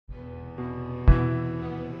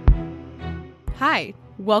Hi,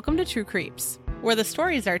 welcome to True Creeps, where the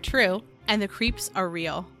stories are true and the creeps are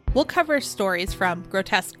real. We'll cover stories from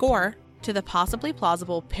grotesque gore to the possibly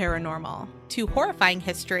plausible paranormal, to horrifying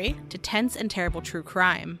history, to tense and terrible true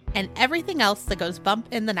crime, and everything else that goes bump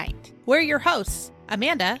in the night. We're your hosts,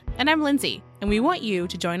 Amanda, and I'm Lindsay, and we want you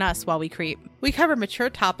to join us while we creep. We cover mature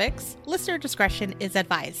topics. Listener discretion is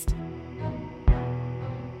advised.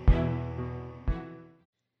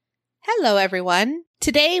 Hello, everyone.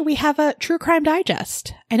 Today we have a True Crime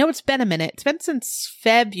Digest. I know it's been a minute. It's been since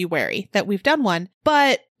February that we've done one,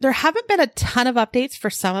 but there haven't been a ton of updates for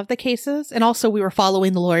some of the cases, and also we were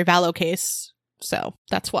following the Lori Vallow case, so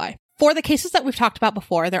that's why. For the cases that we've talked about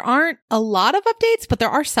before, there aren't a lot of updates, but there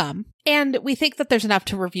are some, and we think that there's enough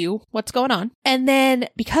to review what's going on. And then,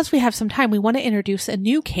 because we have some time, we want to introduce a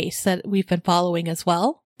new case that we've been following as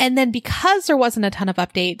well. And then because there wasn't a ton of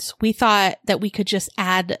updates, we thought that we could just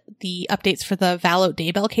add the updates for the Vallow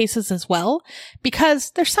Daybell cases as well, because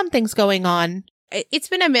there's some things going on. It's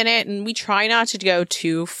been a minute, and we try not to go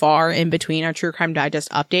too far in between our True Crime Digest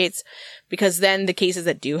updates, because then the cases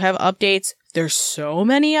that do have updates, there's so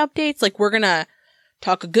many updates. Like, we're going to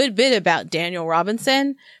talk a good bit about Daniel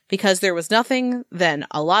Robinson, because there was nothing, then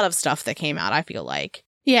a lot of stuff that came out, I feel like.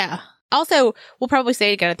 Yeah. Also, we'll probably say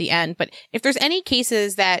it again at the end, but if there's any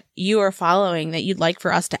cases that you are following that you'd like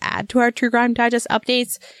for us to add to our True Crime Digest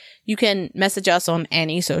updates, you can message us on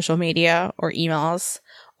any social media or email us,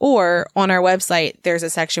 or on our website, there's a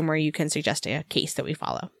section where you can suggest a case that we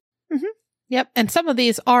follow. Mm-hmm. Yep. And some of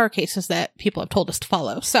these are cases that people have told us to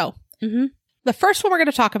follow. So the first one we're going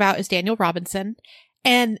to talk about is Daniel Robinson.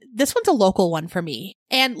 And this one's a local one for me.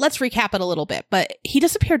 And let's recap it a little bit, but he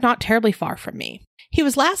disappeared not terribly far from me. He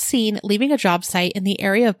was last seen leaving a job site in the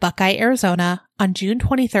area of Buckeye, Arizona on June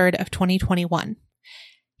 23rd of 2021.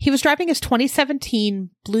 He was driving his 2017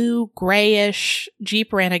 blue grayish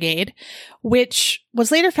Jeep Renegade, which was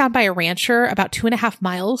later found by a rancher about 2.5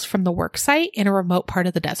 miles from the work site in a remote part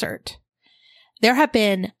of the desert. There have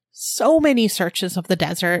been so many searches of the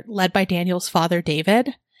desert led by Daniel's father,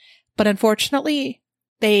 David, but unfortunately,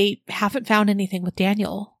 they haven't found anything with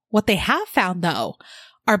Daniel. What they have found, though,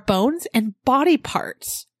 are bones and body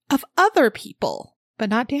parts of other people, but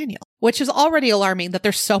not Daniel, which is already alarming that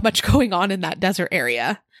there's so much going on in that desert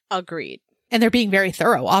area. Agreed. And they're being very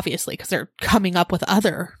thorough, obviously, because they're coming up with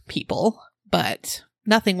other people, but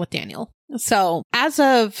nothing with Daniel. So as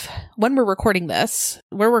of when we're recording this,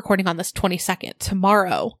 we're recording on this 22nd.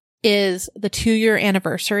 Tomorrow is the 2-year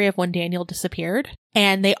anniversary of when Daniel disappeared,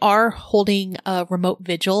 and they are holding a remote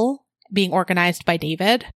vigil being organized by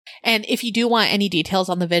David. And if you do want any details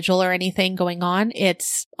on the vigil or anything going on,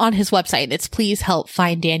 it's on his website. It's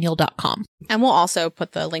pleasehelpfinddaniel.com. And we'll also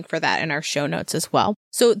put the link for that in our show notes as well.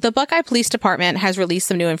 So the Buckeye Police Department has released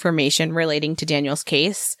some new information relating to Daniel's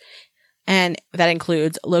case. And that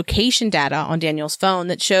includes location data on Daniel's phone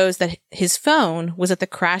that shows that his phone was at the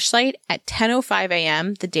crash site at 10:05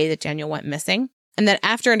 a.m. the day that Daniel went missing. And that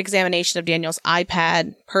after an examination of Daniel's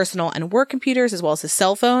iPad, personal and work computers, as well as his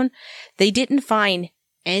cell phone, they didn't find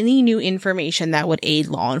any new information that would aid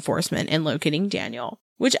law enforcement in locating Daniel,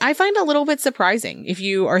 which I find a little bit surprising. If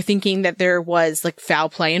you are thinking that there was like foul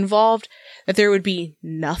play involved, that there would be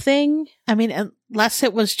nothing. I mean, unless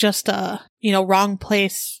it was just a, wrong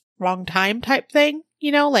place, wrong time type thing,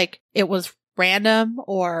 like it was random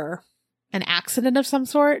or an accident of some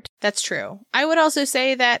sort. That's true. I would also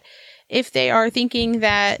say that if they are thinking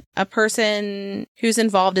that a person who's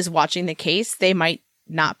involved is watching the case, they might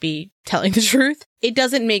not be telling the truth. It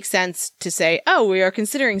doesn't make sense to say, oh, we are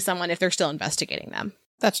considering someone if they're still investigating them.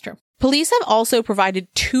 That's true. Police have also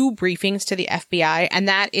provided 2 briefings to the FBI, and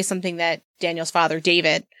that is something that Daniel's father,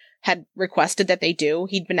 David, had requested that they do.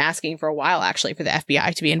 He'd been asking for a while, actually, for the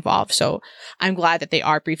FBI to be involved, so I'm glad that they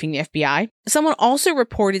are briefing the FBI. Someone also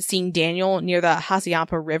reported seeing Daniel near the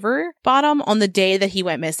Hassayampa River bottom on the day that he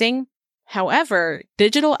went missing. However,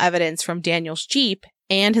 digital evidence from Daniel's Jeep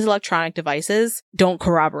and his electronic devices don't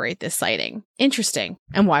corroborate this sighting. Interesting.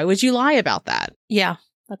 And why would you lie about that? Yeah,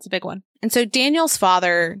 that's a big one. And so Daniel's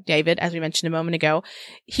father, David, as we mentioned a moment ago,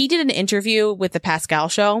 he did an interview with the Pascal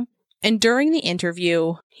Show. And during the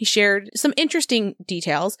interview, he shared some interesting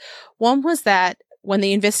details. One was that when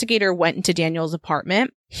the investigator went into Daniel's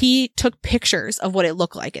apartment, he took pictures of what it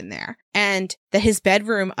looked like in there, and that his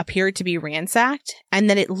bedroom appeared to be ransacked, and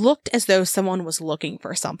that it looked as though someone was looking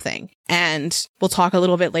for something. And we'll talk a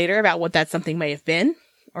little bit later about what that something may have been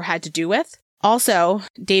or had to do with. Also,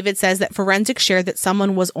 David says that forensics shared that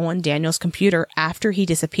someone was on Daniel's computer after he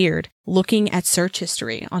disappeared, looking at search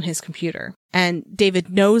history on his computer. And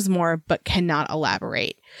David knows more, but cannot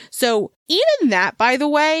elaborate. So even that, by the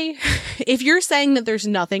way, if you're saying that there's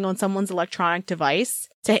nothing on someone's electronic device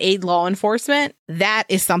to aid law enforcement, that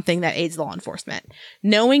is something that aids law enforcement.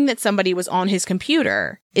 Knowing that somebody was on his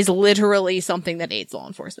computer is literally something that aids law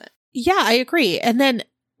enforcement. Yeah, I agree. And then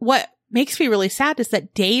what makes me really sad is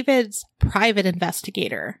that David's private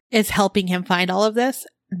investigator is helping him find all of this.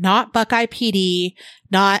 Not Buckeye PD,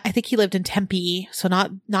 I think he lived in Tempe, so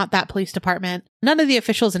not that police department. None of the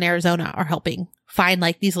officials in Arizona are helping find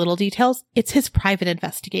like these little details. It's his private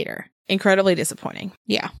investigator. Incredibly disappointing.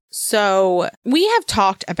 Yeah. So we have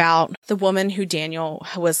talked about the woman who Daniel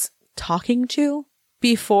was talking to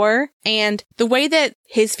before, and the way that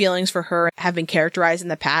his feelings for her have been characterized in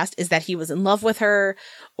the past is that he was in love with her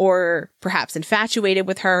or perhaps infatuated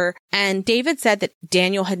with her. And David said that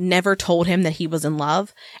Daniel had never told him that he was in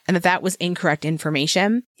love and that was incorrect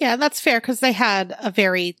information. Yeah, that's fair because they had a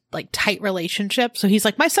very like tight relationship. So he's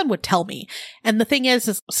like, my son would tell me. And the thing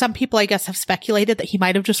is some people, I guess, have speculated that he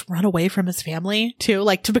might have just run away from his family too,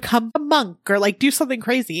 like to become a monk or like do something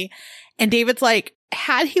crazy. And David's like,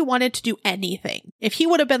 had he wanted to do anything, if he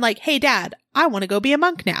would have been like, hey, Dad, I want to go be a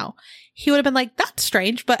monk now, he would have been like, that's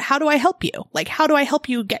strange, but how do I help you? Like, how do I help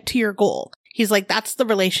you get to your goal? He's like, that's the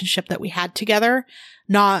relationship that we had together,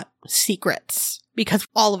 not secrets, because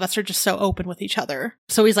all of us are just so open with each other.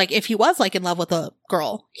 So he's like, if he was like in love with a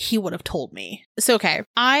girl, he would have told me. So, okay,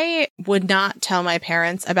 I would not tell my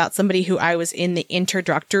parents about somebody who I was in the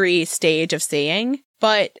introductory stage of seeing.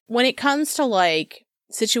 But when it comes to like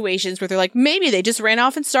situations where they're like, maybe they just ran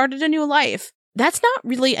off and started a new life, that's not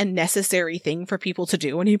really a necessary thing for people to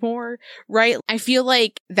do anymore, right? I feel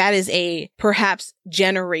like that is a perhaps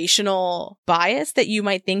generational bias that you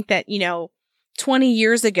might think that, 20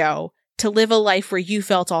 years ago, to live a life where you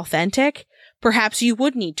felt authentic, perhaps you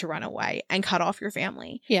would need to run away and cut off your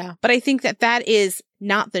family. Yeah. But I think that that is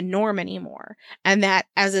not the norm anymore. And that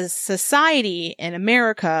as a society in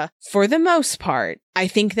America, for the most part, I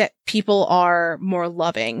think that people are more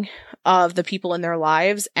loving of the people in their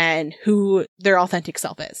lives and who their authentic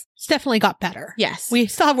self is. It's definitely got better. Yes. We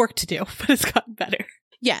still have work to do, but it's gotten better.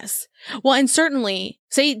 Yes. Well, and certainly,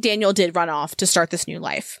 say Daniel did run off to start this new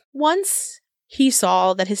life. Once he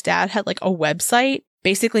saw that his dad had like a website,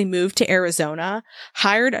 basically moved to Arizona,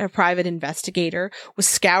 hired a private investigator, was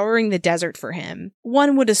scouring the desert for him,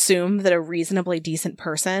 one would assume that a reasonably decent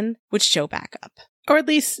person would show back up. Or at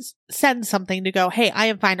least send something to go, hey, I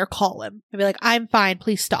am fine, or call him. And be like, I'm fine,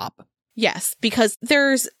 please stop. Yes, because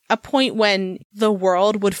there's a point when the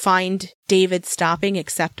world would find David stopping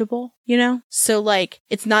acceptable, So like,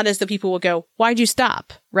 it's not as though people will go, why'd you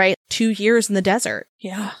stop? Right? 2 years in the desert.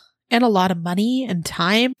 Yeah. And a lot of money and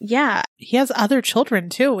time. Yeah. He has other children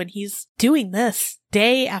too, and he's doing this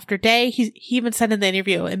day after day. He even said in the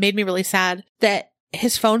interview, it made me really sad, that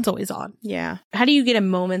his phone's always on. Yeah. How do you get a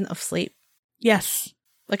moment of sleep? Yes.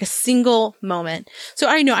 Like a single moment. So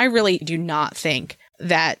I really do not think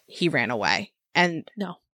that he ran away. And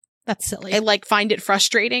no, that's silly. I find it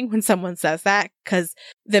frustrating when someone says that, because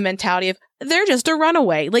the mentality of, they're just a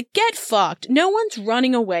runaway. Like, get fucked. No one's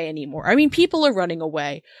running away anymore. I mean, people are running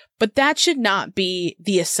away, but that should not be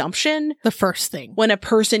the assumption. The first thing. When a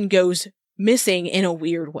person goes missing in a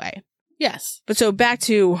weird way. Yes. But so back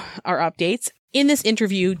to our updates. In this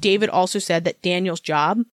interview, David also said that Daniel's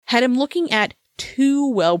job had him looking at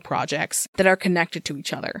 2 well projects that are connected to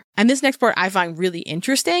each other. And this next part I find really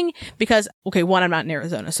interesting because, okay, 1, I'm not in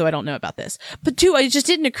Arizona, so I don't know about this. But 2, it just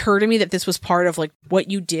didn't occur to me that this was part of what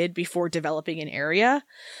you did before developing an area.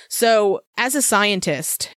 So as a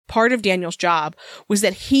scientist, part of Daniel's job was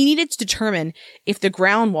that he needed to determine if the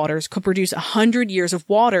groundwaters could produce 100 years of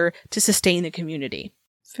water to sustain the community.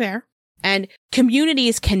 Fair. And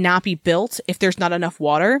communities cannot be built if there's not enough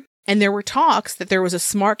water. And there were talks that there was a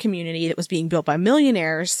smart community that was being built by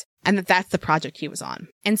millionaires and that's the project he was on.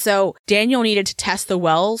 And so Daniel needed to test the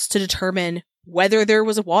wells to determine whether there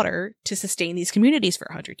was water to sustain these communities for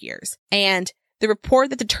 100 years. And the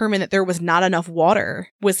report that determined that there was not enough water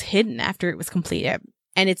was hidden after it was completed.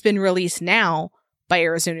 And it's been released now by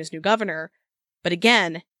Arizona's new governor. But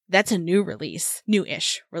again, that's a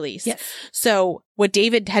newish release. Yes. So what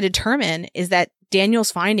David had determined is that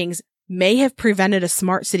Daniel's findings may have prevented a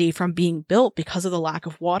smart city from being built because of the lack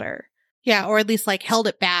of water. Yeah, or at least held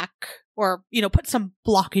it back or, put some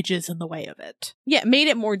blockages in the way of it. Yeah, made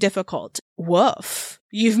it more difficult. Woof.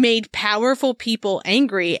 You've made powerful people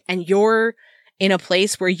angry and you're in a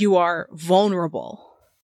place where you are vulnerable.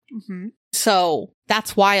 Mm-hmm. So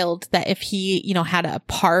that's wild that if he, had a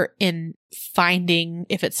part in finding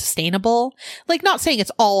if it's sustainable, not saying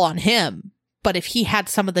it's all on him, but if he had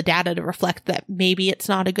some of the data to reflect that maybe it's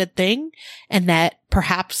not a good thing and that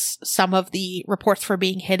perhaps some of the reports were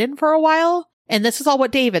being hidden for a while And this is all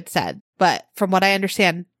what David said. But from what I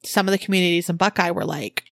understand, some of the communities in Buckeye were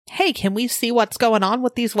like, hey, can we see what's going on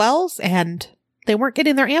with these wells? And they weren't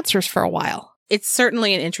getting their answers for a while. It's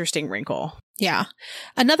certainly an interesting wrinkle. Yeah.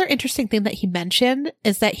 Another interesting thing that he mentioned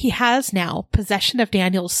is that he has now possession of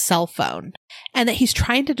Daniel's cell phone and that he's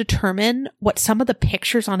trying to determine what some of the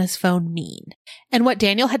pictures on his phone mean. And what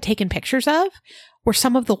Daniel had taken pictures of were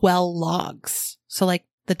some of the well logs. So like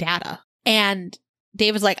the data. And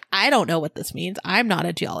David's like, I don't know what this means. I'm not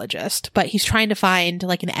a geologist, but he's trying to find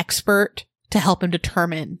like an expert to help him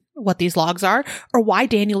determine what these logs are or why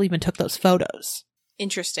Daniel even took those photos.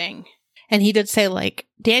 Interesting. And he did say, like,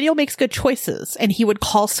 Daniel makes good choices and he would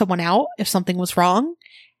call someone out if something was wrong.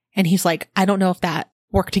 And he's like, I don't know if that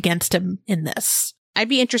worked against him in this. I'd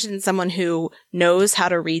be interested in someone who knows how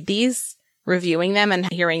to read these, reviewing them and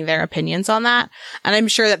hearing their opinions on that. And I'm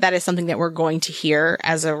sure that that is something that we're going to hear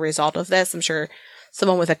as a result of this. I'm sure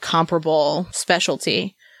someone with a comparable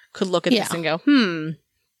specialty could look at this and go,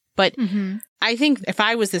 But I think if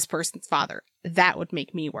I was this person's father, that would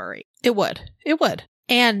make me worry. It would. It would.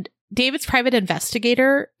 And David's private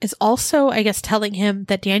investigator is also, I guess, telling him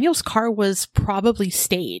that Daniel's car was probably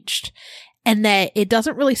staged and that it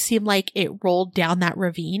doesn't really seem like it rolled down that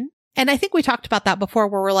ravine. And I think we talked about that before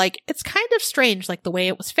where we're like, it's kind of strange, like the way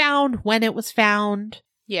it was found, when it was found.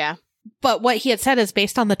 Yeah. But what he had said is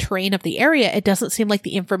based on the terrain of the area, it doesn't seem like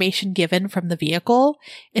the information given from the vehicle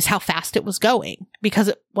is how fast it was going because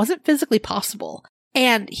it wasn't physically possible.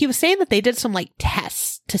 And he was saying that they did some like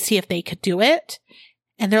tests to see if they could do it.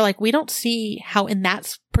 And they're like, we don't see how in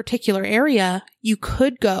that particular area you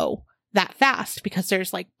could go that fast because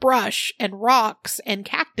there's like brush and rocks and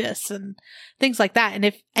cactus and things like that. And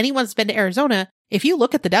if anyone's been to Arizona, if you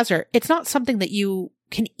look at the desert, it's not something that you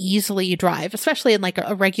can easily drive, especially in like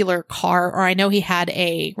a regular car. Or I know he had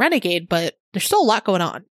a Renegade, but there's still a lot going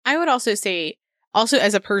on. I would also say, also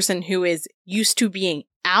as a person who is used to being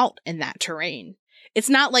out in that terrain, it's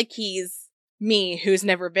not like he's me who's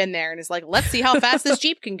never been there and is like, let's see how fast this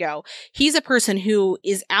Jeep can go. He's a person who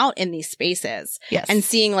is out in these spaces and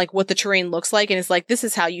seeing like what the terrain looks like and is like, this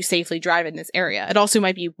is how you safely drive in this area. It also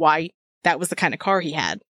might be why that was the kind of car he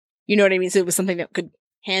had. You know what I mean? So it was something that could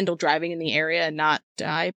handle driving in the area and not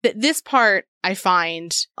die. But this part I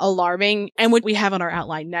find alarming. And what we have on our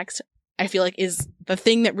outline next, I feel like is the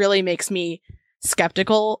thing that really makes me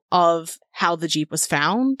skeptical of how the Jeep was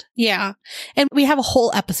found. Yeah. And we have a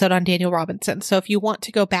whole episode on Daniel Robinson. So if you want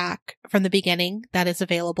to go back from the beginning, that is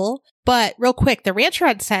available. But real quick, the rancher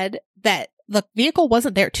had said that the vehicle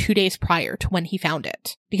wasn't there 2 days prior to when he found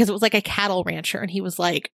it because it was like a cattle rancher. And he was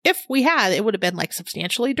like, if we had, it would have been like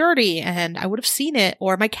substantially dirty and I would have seen it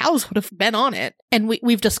or my cows would have been on it. And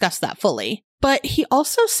we've discussed that fully. But he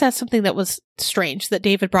also says something that was strange that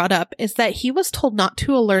David brought up is that he was told not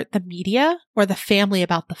to alert the media or the family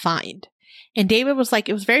about the find. And David was like,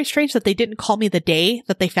 it was very strange that they didn't call me the day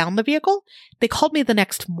that they found the vehicle. They called me the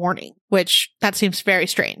next morning, which that seems very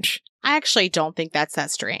strange. I actually don't think that's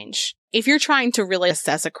that strange. If you're trying to really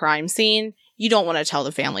assess a crime scene, you don't want to tell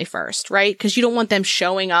the family first, right? Because you don't want them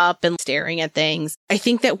showing up and staring at things. I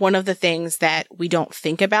think that one of the things that we don't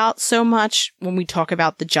think about so much when we talk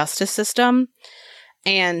about the justice system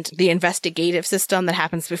and the investigative system that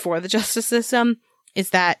happens before the justice system is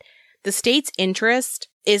that the state's interest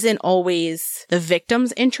isn't always the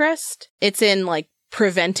victim's interest. It's in like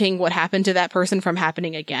preventing what happened to that person from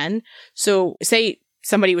happening again. So say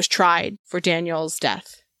somebody was tried for Daniel's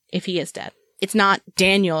death, if he is dead. It's not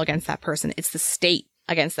Daniel against that person. It's the state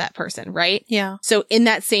against that person, right? Yeah. So in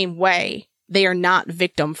that same way, they are not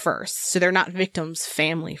victim first. So they're not victim's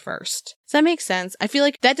family first. Does that make sense? I feel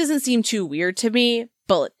like that doesn't seem too weird to me,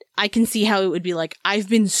 but I can see how it would be like, I've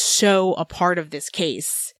been so a part of this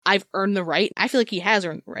case. I've earned the right. I feel like he has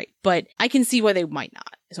earned the right, but I can see why they might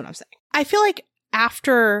not, is what I'm saying. I feel like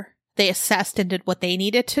after they assessed and did what they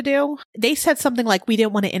needed to do, they said something like, we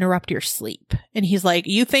didn't want to interrupt your sleep. And he's like,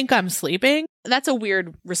 you think I'm sleeping? That's a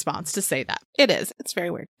weird response to say that. It is. It's very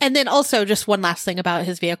weird. And then also just one last thing about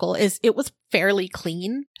his vehicle is it was fairly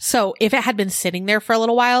clean. So if it had been sitting there for a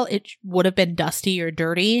little while, it would have been dusty or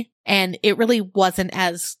dirty. And it really wasn't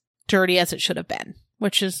as dirty as it should have been,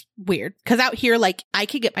 which is weird. Because out here, like, I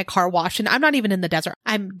could get my car washed and I'm not even in the desert.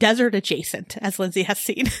 I'm desert adjacent, as Lindsay has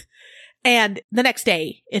seen. And the next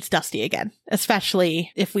day, it's dusty again,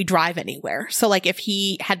 especially if we drive anywhere. So like if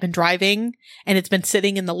he had been driving and it's been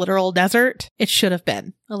sitting in the literal desert, it should have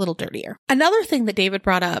been a little dirtier. Another thing that David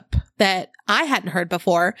brought up that I hadn't heard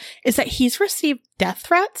before is that he's received death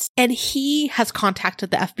threats and he has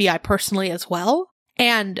contacted the FBI personally as well.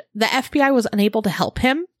 And the FBI was unable to help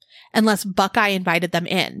him. unless Buckeye invited them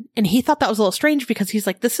in. And he thought that was a little strange because he's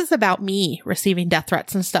like, this is about me receiving death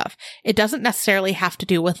threats and stuff. It doesn't necessarily have to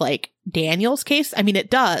do with like Daniel's case. I mean, it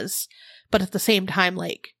does, but at the same time,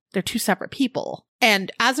 like they're two separate people.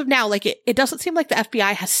 And as of now, like it doesn't seem like the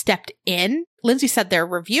FBI has stepped in. Lindsay said they're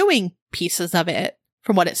reviewing pieces of it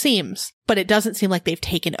from what it seems, but it doesn't seem like they've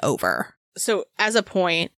taken over. So as a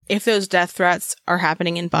point, if those death threats are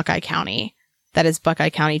happening in Buckeye County, that is Buckeye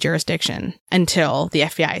County jurisdiction until the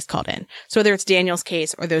FBI is called in. So whether it's Daniel's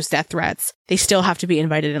case or those death threats, they still have to be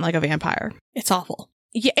invited in like a vampire. It's awful.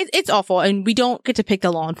 Yeah, it's awful. And we don't get to pick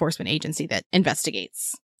the law enforcement agency that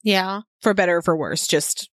investigates. Yeah. For better or for worse,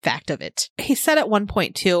 just fact of it. He said at one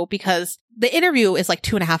point too, because the interview is like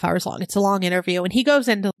 2.5 hours long. It's a long interview. And he goes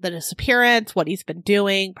into the disappearance, what he's been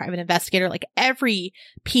doing, private investigator, like every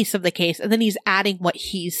piece of the case. And then he's adding what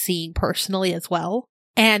he's seeing personally as well.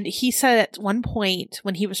 And he said at one point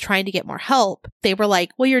when he was trying to get more help, they were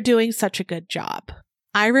like, well, you're doing such a good job.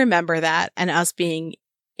 I remember that and us being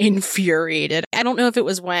infuriated. I don't know if it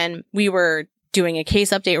was when we were doing a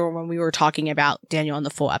case update or when we were talking about Daniel in the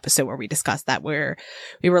full episode where we discussed that, where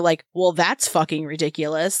we were like, well, that's fucking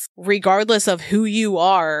ridiculous. Regardless of who you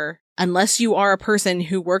are, unless you are a person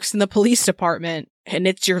who works in the police department and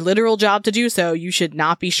it's your literal job to do so, you should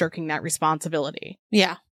not be shirking that responsibility.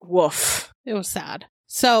 Yeah. Woof. It was sad.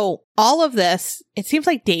 So all of this, it seems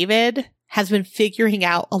like David has been figuring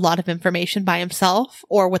out a lot of information by himself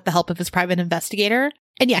or with the help of his private investigator.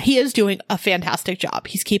 And yeah, he is doing a fantastic job.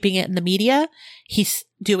 He's keeping it in the media. He's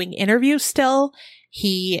doing interviews still.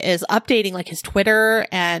 He is updating like his Twitter,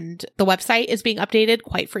 and the website is being updated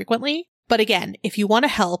quite frequently. But again, if you want to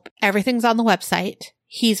help, everything's on the website.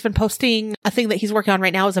 He's been posting a thing that he's working on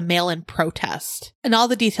right now is a mail-in protest. And all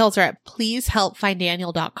the details are at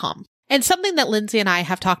pleasehelpfinddaniel.com. And something that Lindsay and I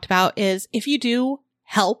have talked about is if you do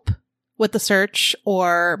help with the search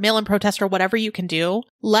or mail-in protest or whatever you can do,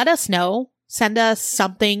 let us know. Send us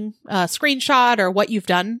something, a screenshot or what you've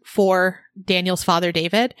done for Daniel's father,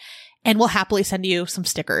 David, and we'll happily send you some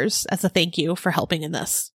stickers as a thank you for helping in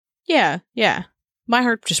this. Yeah, yeah. My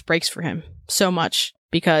heart just breaks for him so much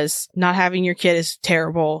because not having your kid is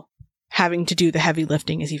terrible. Having to do the heavy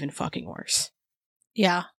lifting is even fucking worse.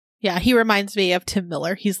 Yeah. Yeah. He reminds me of Tim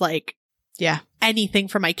Miller. He's like, yeah, anything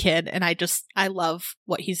for my kid. And I love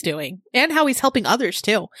what he's doing and how he's helping others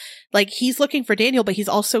too. Like he's looking for Daniel, but he's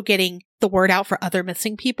also getting the word out for other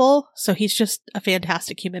missing people. So he's just a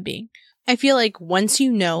fantastic human being. I feel like once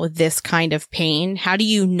you know this kind of pain, how do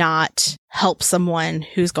you not help someone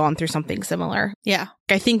who's gone through something similar? Yeah.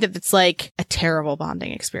 I think that it's like a terrible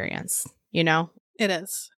bonding experience, you know? It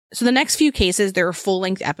is. So the next few cases, there are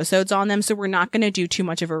full-length episodes on them, so we're not going to do too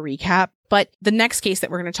much of a recap. But the next case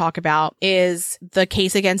that we're going to talk about is the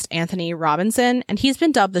case against Anthony Robinson, and he's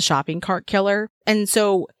been dubbed the shopping cart killer. And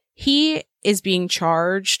so he is being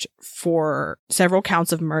charged for several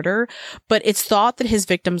counts of murder, but it's thought that his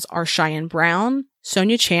victims are Cheyenne Brown,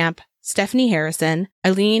 Sonia Champ, Stephanie Harrison,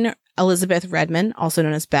 Eileen Elizabeth Redmond, also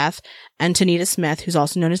known as Beth, and Tanita Smith, who's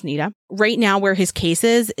also known as Nita. Right now, where his case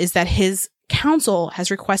is that his counsel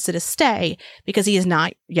has requested a stay because he has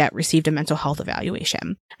not yet received a mental health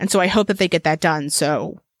evaluation. And so I hope that they get that done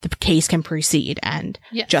so the case can proceed and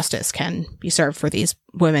justice can be served for these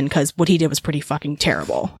women, because what he did was pretty fucking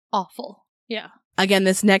terrible. Awful. Yeah. Again,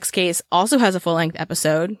 this next case also has a full-length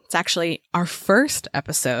episode. It's actually our first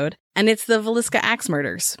episode, and it's the Villisca axe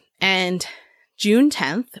murders. And June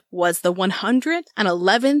 10th was the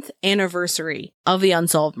 111th anniversary of the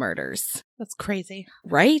unsolved murders. That's crazy.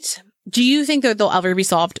 Right? Do you think that they'll ever be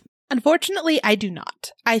solved? Unfortunately, I do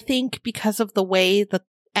not. I think because of the way that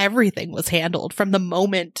everything was handled from the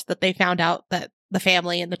moment that they found out that the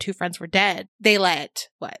family and the two friends were dead, they let,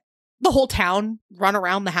 the whole town run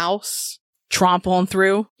around the house. Trompling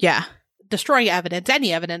through? Yeah. Destroying evidence,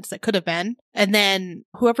 any evidence that could have been. And then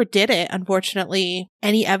whoever did it, unfortunately,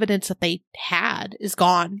 any evidence that they had is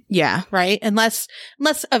gone. Yeah. Right? Unless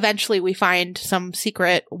eventually we find some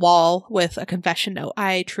secret wall with a confession note.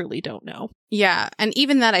 I truly don't know. Yeah. And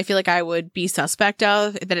even that, I feel like I would be suspect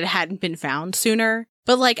of, that it hadn't been found sooner.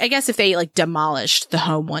 But I guess if they demolished the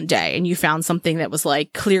home one day and you found something that was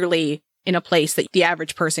clearly in a place that the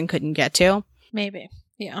average person couldn't get to. Maybe.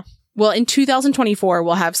 Yeah. Well, in 2024,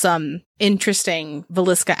 we'll have some interesting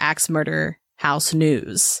Villisca axe murder house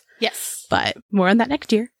news. Yes. But more on that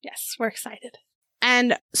next year. Yes, we're excited.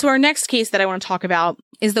 And so our next case that I want to talk about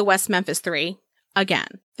is the West Memphis 3. Again,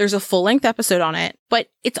 there's a full-length episode on it, but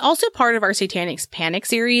it's also part of our Satanic Panic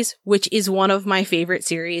series, which is one of my favorite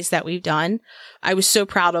series that we've done. I was so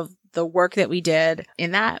proud of the work that we did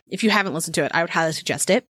in that. If you haven't listened to it, I would highly suggest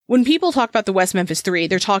it. When people talk about the West Memphis Three,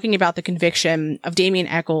 they're talking about the conviction of Damien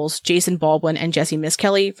Echols, Jason Baldwin, and Jesse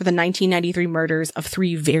Miskelly for the 1993 murders of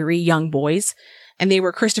 3 very young boys. And they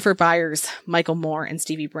were Christopher Byers, Michael Moore, and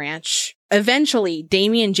Stevie Branch. Eventually,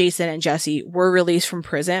 Damien, Jason, and Jesse were released from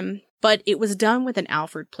prison, but it was done with an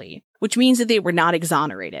Alford plea, which means that they were not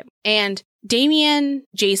exonerated. And Damien,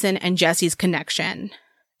 Jason, and Jesse's connection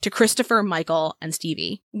to Christopher, Michael, and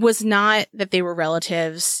Stevie was not that they were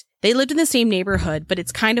relatives. They lived in the same neighborhood, but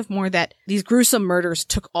it's kind of more that these gruesome murders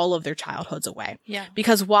took all of their childhoods away. Yeah.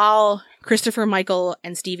 Because while Christopher, Michael,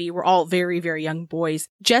 and Stevie were all very, very young boys,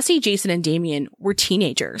 Jesse, Jason, and Damien were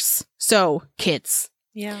teenagers. So, kids.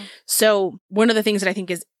 Yeah. So, one of the things that I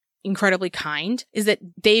think is incredibly kind is that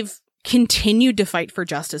they've continued to fight for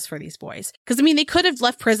justice for these boys. Because, I mean, they could have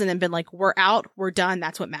left prison and been like, we're out, we're done,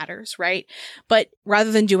 that's what matters, right? But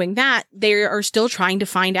rather than doing that, they are still trying to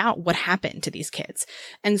find out what happened to these kids.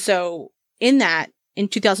 And so, in that, in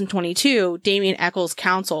 2022, Damien Echols'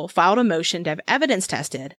 counsel filed a motion to have evidence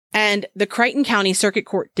tested, and the Crichton County Circuit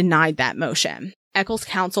Court denied that motion. Echols'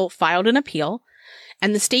 counsel filed an appeal,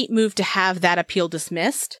 and the state moved to have that appeal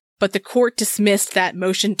dismissed, but the court dismissed that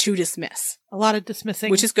motion to dismiss. A lot of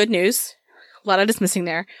dismissing. Which is good news. A lot of dismissing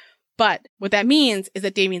there. But what that means is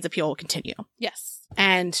that Damien's appeal will continue. Yes.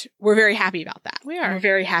 And we're very happy about that. We are. We're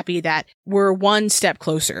very happy that we're one step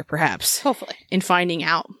closer, perhaps. Hopefully. In finding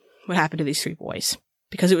out what happened to these 3 boys.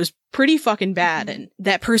 Because it was pretty fucking bad, and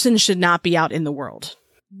that person should not be out in the world.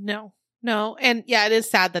 No. And yeah, it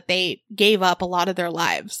is sad that they gave up a lot of their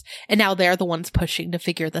lives, and now they're the ones pushing to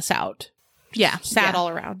figure this out. Yeah. Sad all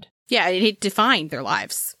around. Yeah, it defined their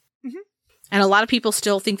lives. Mm-hmm. And a lot of people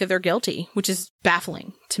still think that they're guilty, which is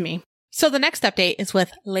baffling to me. So the next update is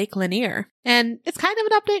with Lake Lanier. And it's kind of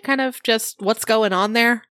an update, kind of just what's going on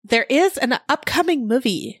there. There is an upcoming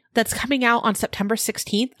movie that's coming out on September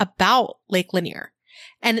 16th about Lake Lanier.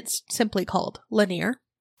 And it's simply called Lanier.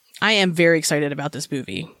 I am very excited about this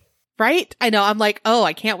movie. Right? I know. I'm like, oh,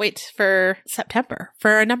 I can't wait for September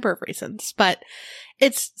for a number of reasons. But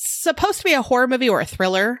it's supposed to be a horror movie or a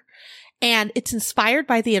thriller. And it's inspired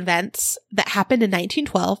by the events that happened in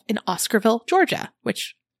 1912 in Oscarville, Georgia,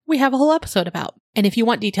 which we have a whole episode about. And if you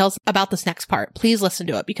want details about this next part, please listen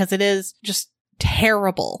to it because it is just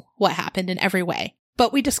terrible what happened in every way.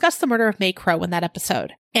 But we discussed the murder of May Crow in that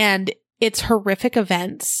episode and its horrific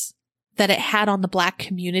events that it had on the Black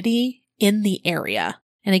community in the area.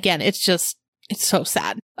 And again, it's so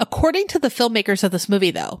sad. According to the filmmakers of this movie,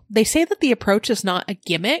 though, they say that the approach is not a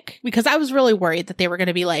gimmick because I was really worried that they were going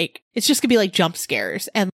to be like, it's just going to be like jump scares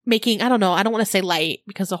and making, I don't know, I don't want to say light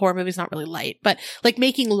because the horror movie is not really light, but like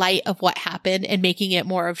making light of what happened and making it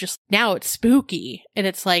more of just now it's spooky. And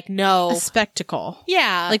it's like, no. A spectacle.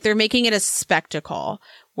 Yeah. Like they're making it a spectacle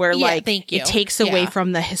where it takes away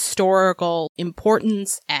from the historical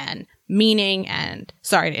importance and meaning and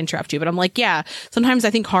sorry to interrupt you, but I'm like, yeah, sometimes I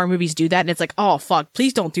think horror movies do that and it's like, oh fuck,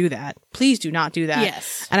 please don't do that. Please do not do that.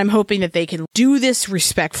 Yes. And I'm hoping that they can do this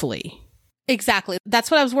respectfully. Exactly.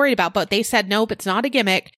 That's what I was worried about, but they said, nope, it's not a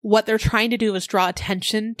gimmick. What they're trying to do is draw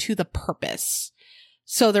attention to the purpose.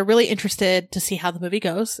 So they're really interested to see how the movie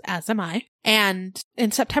goes, as am I. And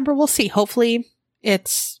in September, we'll see. Hopefully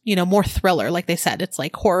it's, more thriller. Like they said, it's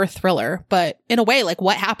like horror thriller, but in a way, like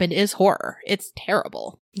what happened is horror. It's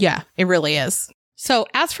terrible. Yeah, it really is. So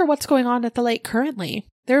as for what's going on at the lake currently,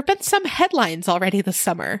 there have been some headlines already this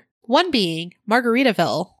summer. One being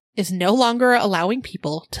Margaritaville is no longer allowing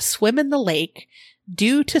people to swim in the lake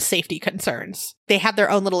due to safety concerns. They have their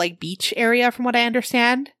own little beach area from what I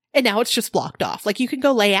understand. And now it's just blocked off. Like you can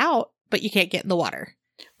go lay out, but you can't get in the water.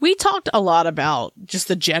 We talked a lot about just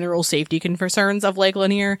the general safety concerns of Lake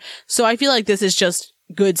Lanier. So I feel like this is just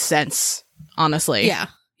good sense, honestly. Yeah.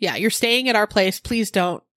 Yeah. You're staying at our place. Please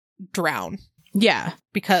don't drown. Yeah.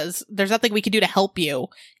 Because there's nothing we can do to help you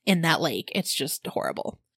in that lake. It's just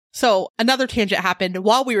horrible. So another tangent happened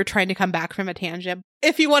while we were trying to come back from a tangent.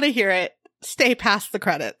 If you want to hear it, stay past the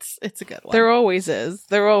credits. It's a good one. There always is.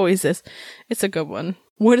 There always is. It's a good one.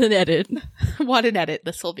 What an edit. What an edit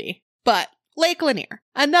this will be. But Lake Lanier.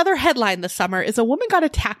 Another headline this summer is a woman got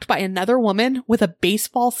attacked by another woman with a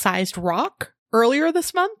baseball-sized rock earlier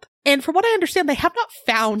this month. And from what I understand, they have not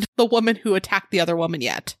found the woman who attacked the other woman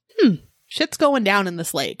yet. Shit's going down in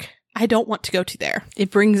this lake. I don't want to go to there.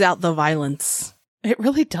 It brings out the violence. It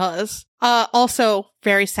really does. Also,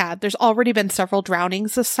 very sad. There's already been several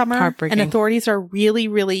drownings this summer. Heartbreaking. And authorities are really,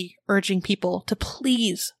 really urging people to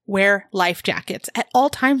please wear life jackets at all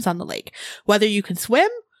times on the lake. Whether you can swim,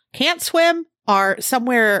 can't swim, or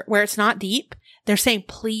somewhere where it's not deep, they're saying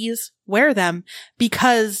please wear them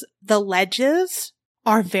because the ledges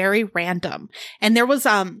are very random. And there was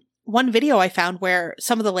one video I found where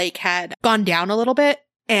some of the lake had gone down a little bit,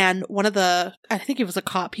 and I think it was a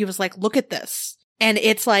cop, he was like, look at this. And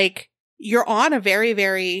it's like, you're on a very,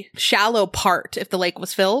 very shallow part if the lake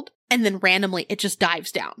was filled, and then randomly it just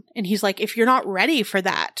dives down. And he's like, if you're not ready for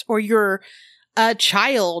that, or you're a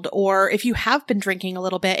child, or if you have been drinking a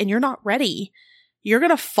little bit and you're not ready, you're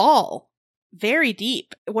going to fall very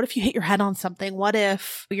deep. What if you hit your head on something? What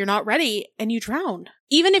if you're not ready and you drown?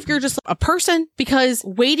 Even if you're just a person, because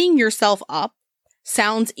weighting yourself up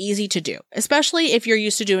sounds easy to do, especially if you're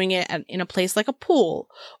used to doing it in a place like a pool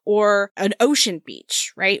or an ocean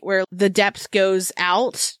beach, right? Where the depth goes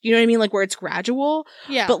out, you know what I mean? Like where it's gradual.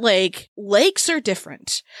 Yeah. But like lakes are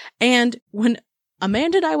different. And when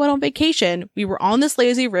Amanda and I went on vacation, we were on this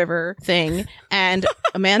lazy river thing, and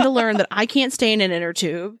Amanda learned that I can't stay in an inner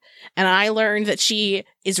tube, and I learned that she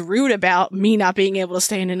is rude about me not being able to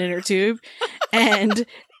stay in an inner tube, and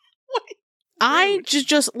I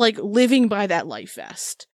just like living by that life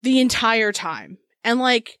vest the entire time. And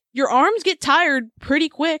like your arms get tired pretty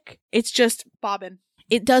quick. It's just bobbing.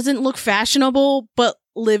 It doesn't look fashionable, but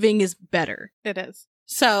living is better. It is.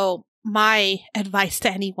 So my advice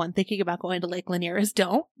to anyone thinking about going to Lake Lanier is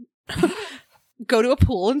don't. Go to a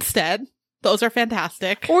pool instead. Those are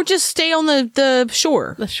fantastic. Or just stay on the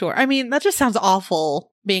shore. The shore. I mean, that just sounds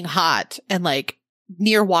awful, being hot and like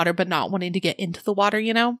near water but not wanting to get into the water,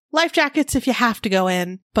 you know? Life jackets if you have to go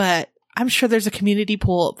in, but I'm sure there's a community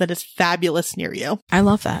pool that is fabulous near you. I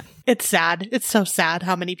love that. It's sad. It's so sad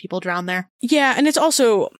how many people drown there. Yeah, and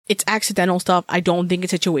it's accidental stuff. I don't think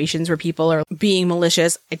it's situations where people are being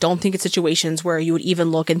malicious. I don't think it's situations where you would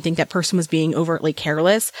even look and think that person was being overtly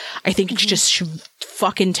careless. I think it's just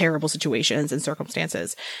fucking terrible situations and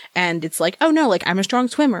circumstances. And it's like, oh no, like I'm a strong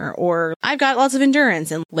swimmer, or I've got lots of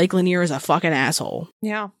endurance, and Lake Lanier is a fucking asshole.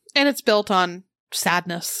 Yeah. And it's built on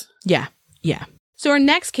sadness. Yeah. Yeah. So our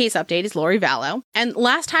next case update is Lori Vallow. And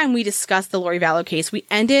last time we discussed the Lori Vallow case, we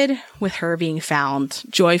ended with her being found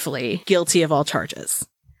joyfully guilty of all charges.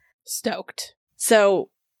 Stoked.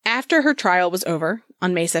 So after her trial was over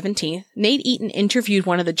on May 17th, Nate Eaton interviewed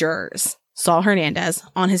one of the jurors, Saul Hernandez,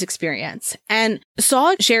 on his experience. And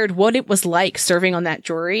Saul shared what it was like serving on that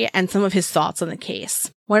jury and some of his thoughts on the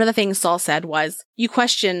case. One of the things Saul said was, "You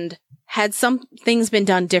questioned, had some things been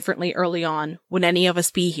done differently early on, would any of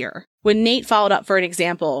us be here?" When Nate followed up for an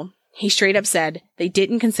example, he straight up said they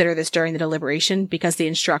didn't consider this during the deliberation because the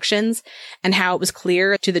instructions and how it was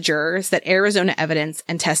clear to the jurors that Arizona evidence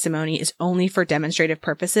and testimony is only for demonstrative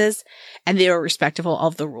purposes, and they were respectful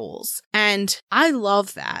of the rules. And I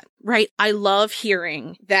love that, right? I love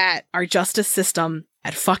hearing that our justice system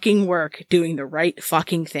at fucking work doing the right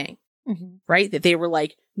fucking thing, right? That they were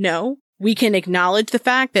like, no, we can acknowledge the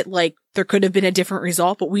fact that like there could have been a different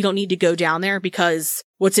result, but we don't need to go down there because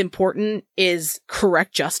what's important is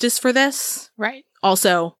correct justice for this. Right.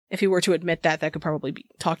 Also, if he were to admit that, that could probably be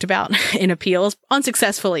talked about in appeals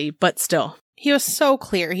unsuccessfully, but still. He was so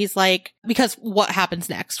clear. He's like, because what happens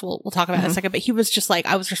next, we'll talk about in a second, but he was just like,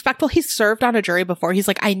 I was respectful. He served on a jury before. He's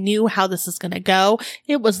like, I knew how this is going to go.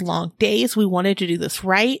 It was long days. We wanted to do this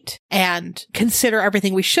right and consider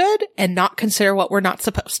everything we should and not consider what we're not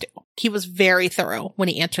supposed to. He was very thorough when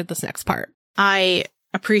he answered this next part. I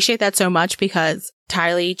appreciate that so much because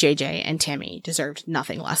Tylee, JJ, and Tammy deserved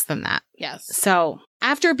nothing less than that. Yes. So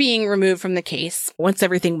after being removed from the case, once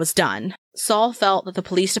everything was done, Saul felt that the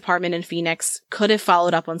police department in Phoenix could have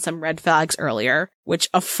followed up on some red flags earlier, which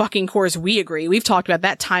of fucking course we agree. We've talked about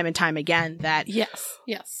that time and time again, that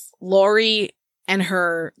yes, Lori and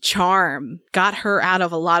her charm got her out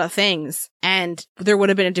of a lot of things, and there would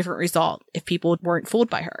have been a different result if people weren't fooled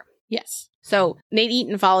by her. Yes. So Nate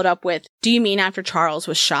Eaton followed up with, "Do you mean after Charles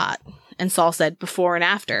was shot?" And Saul said, "Before and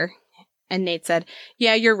after." And Nate said,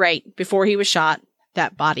 "Yeah, you're right. Before he was shot,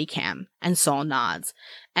 that body cam." And Saul nods.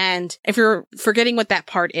 And if you're forgetting what that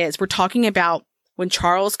part is, we're talking about when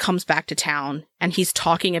Charles comes back to town and he's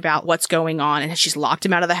talking about what's going on, and she's locked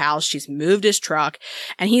him out of the house. She's moved his truck,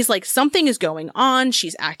 and he's like, something is going on.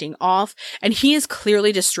 She's acting off, and he is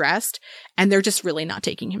clearly distressed, and they're just really not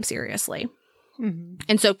taking him seriously.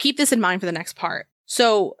 And so keep this in mind for the next part.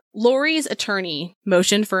 So Lori's attorney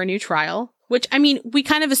motioned for a new trial, which, I mean, we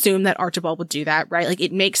kind of assume that Archibald would do that, right? Like,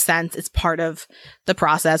 it makes sense. It's part of the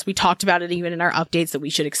process. We talked about it even in our updates that we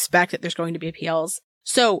should expect that there's going to be appeals.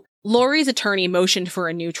 So Lori's attorney motioned for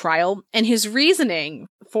a new trial, and his reasoning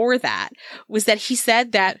for that was that he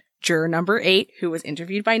said that juror number 8, who was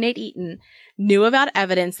interviewed by Nate Eaton, knew about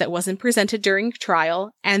evidence that wasn't presented during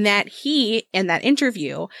trial, and that he, in that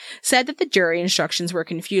interview, said that the jury instructions were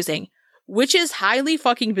confusing, which is highly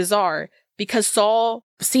fucking bizarre because Saul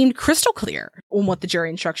seemed crystal clear on what the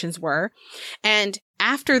jury instructions were. And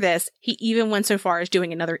after this, he even went so far as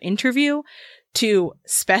doing another interview to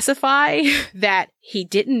specify that he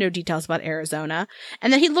didn't know details about Arizona,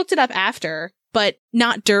 and then he looked it up after, but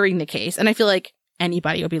not during the case. And I feel like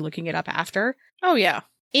anybody will be looking it up after. Oh, yeah.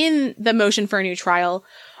 In the motion for a new trial,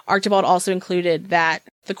 Archibald also included that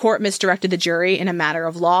the court misdirected the jury in a matter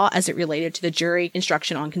of law as it related to the jury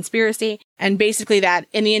instruction on conspiracy. And basically that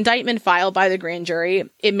in the indictment filed by the grand jury,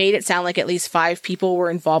 it made it sound like at least 5 people were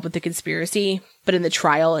involved with the conspiracy, but in the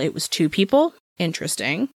trial, it was 2 people.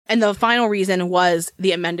 Interesting. And the final reason was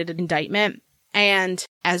the amended indictment. And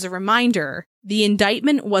as a reminder, the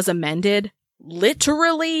indictment was amended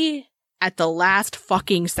literally at the last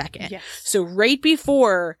fucking second. Yes. So right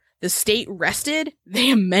before the state rested,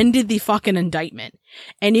 they amended the fucking indictment.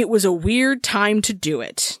 And it was a weird time to do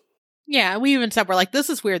it. Yeah, we even said, we're like, this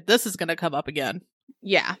is weird. This is going to come up again.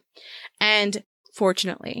 Yeah. And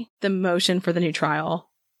fortunately, the motion for the new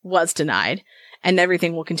trial was denied, and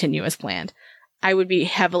everything will continue as planned. I would be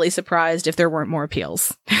heavily surprised if there weren't more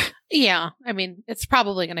appeals. Yeah, I mean, it's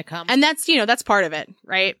probably going to come. And that's, that's part of it,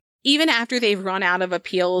 right? Even after they've run out of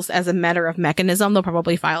appeals as a matter of mechanism, they'll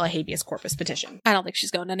probably file a habeas corpus petition. I don't think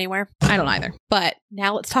she's going anywhere. I don't either. But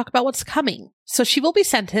now let's talk about what's coming. So she will be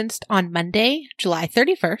sentenced on Monday, July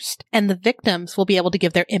 31st, and the victims will be able to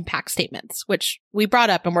give their impact statements, which we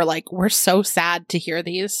brought up and we're like, we're so sad to hear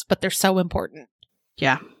these, but they're so important.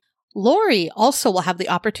 Yeah. Lori also will have the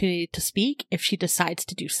opportunity to speak if she decides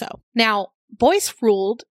to do so. Now, Boyce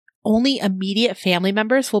ruled only immediate family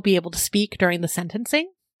members will be able to speak during the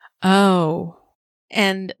sentencing. Oh.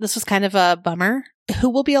 And this was kind of a bummer.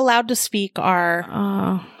 Who will be allowed to speak are...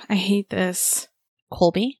 Oh, I hate this.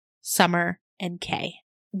 Colby, Summer, and Kay.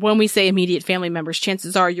 When we say immediate family members,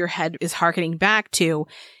 chances are your head is hearkening back to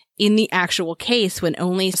in the actual case when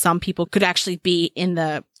only some people could actually be in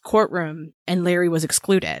the courtroom and Larry was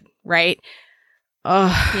excluded, right?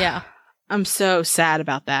 Oh, yeah. I'm so sad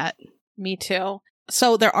about that. Me too.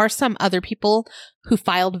 So there are some other people who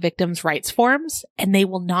filed victims' rights forms, and they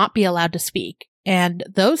will not be allowed to speak. And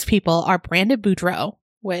those people are Brandon Boudreaux,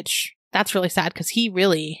 which that's really sad because he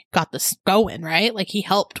really got this going, right? Like he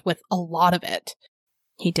helped with a lot of it.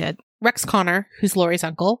 He did. Rex Connor, who's Lori's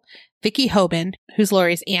uncle, Vicky Hoban, who's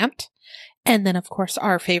Lori's aunt, and then of course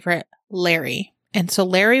our favorite, Larry. And so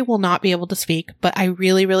Larry will not be able to speak, but I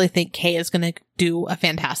really, really think Kay is going to do a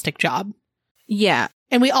fantastic job. Yeah.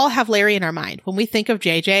 And we all have Larry in our mind. When we think of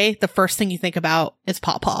JJ, the first thing you think about is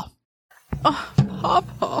Pawpaw. Oh,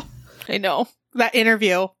 Pawpaw. I know. That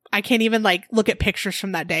interview, I can't even look at pictures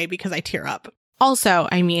from that day because I tear up. Also,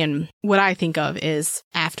 I mean, what I think of is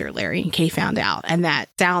after Larry and Kay found out and that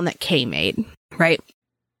sound that Kay made, right?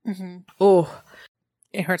 Mm-hmm. Oh,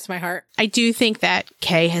 it hurts my heart. I do think that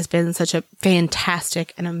Kay has been such a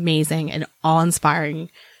fantastic and amazing and awe-inspiring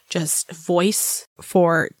just voice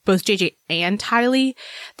for both JJ and Tylee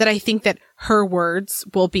that I think that her words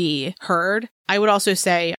will be heard. I would also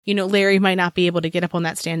say, Larry might not be able to get up on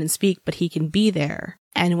that stand and speak, but he can be there.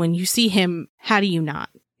 And when you see him, how do you not?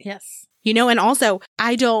 Yes. And also,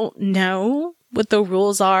 I don't know what the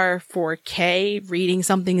rules are for Kay reading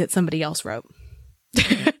something that somebody else wrote.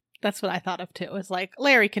 That's what I thought of too. It's like,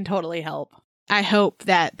 Larry can totally help. I hope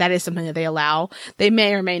that that is something that they allow. They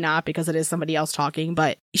may or may not because it is somebody else talking,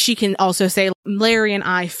 but she can also say, Larry and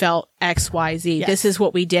I felt X, Y, Z. Yes. This is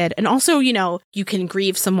what we did. And also, you can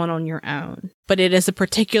grieve someone on your own, but it is a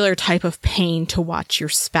particular type of pain to watch your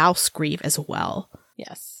spouse grieve as well.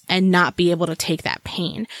 Yes. And not be able to take that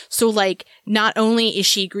pain. So not only is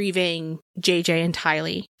she grieving JJ and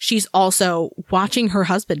Tylee, she's also watching her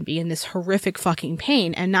husband be in this horrific fucking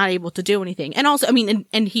pain and not able to do anything. And also,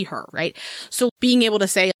 and he, her, right? So being able to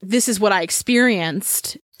say, this is what I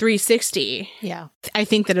experienced 360. Yeah. I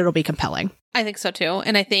think that it'll be compelling. I think so too.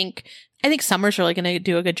 And I think Summer's really going to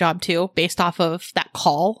do a good job too, based off of that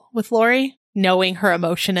call with Lori, knowing her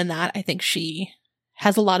emotion in that. I think she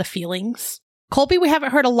has a lot of feelings. Colby, we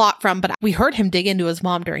haven't heard a lot from, but we heard him dig into his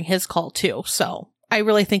mom during his call too. So I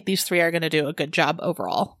really think these 3 are going to do a good job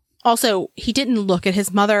overall. Also, he didn't look at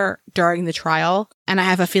his mother during the trial, and I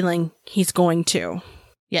have a feeling he's going to.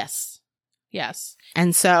 Yes. Yes.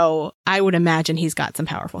 And so I would imagine he's got some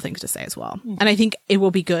powerful things to say as well. Mm-hmm. And I think it will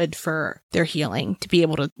be good for their healing to be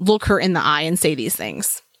able to look her in the eye and say these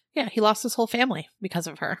things. Yeah, he lost his whole family because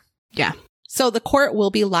of her. Yeah. So the court will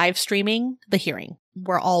be live streaming the hearing.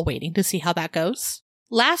 We're all waiting to see how that goes.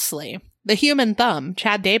 Lastly, the human thumb,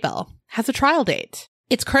 Chad Daybell, has a trial date.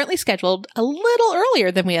 It's currently scheduled a little earlier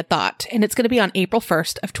than we had thought, and it's going to be on April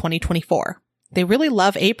 1st of 2024. They really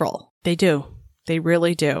love April. They do. They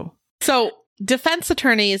really do. So defense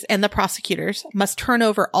attorneys and the prosecutors must turn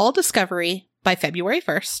over all discovery by February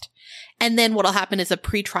 1st. And then what'll happen is a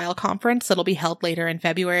pre-trial conference that'll be held later in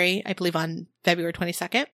February, I believe on February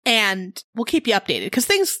 22nd. And we'll keep you updated because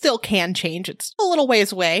things still can change. It's a little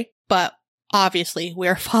ways away, but obviously we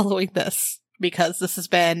are following this because this has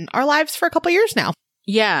been our lives for a couple years now.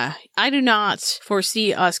 Yeah, I do not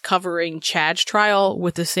foresee us covering Chad's trial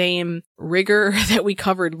with the same rigor that we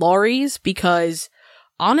covered Laurie's because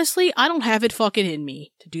honestly, I don't have it fucking in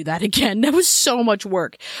me to do that again. That was so much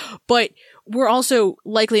work. But we're also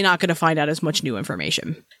likely not going to find out as much new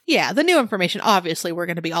information. Yeah, the new information, obviously, we're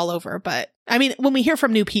going to be all over. But I mean, when we hear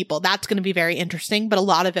from new people, that's going to be very interesting. But a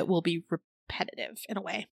lot of it will be repetitive in a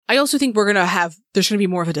way. I also think there's going to be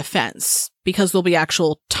more of a defense because there'll be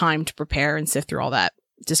actual time to prepare and sift through all that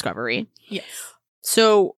discovery. Yes.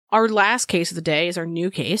 So our last case of the day is our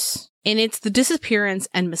new case, and it's the disappearance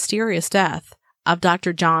and mysterious death of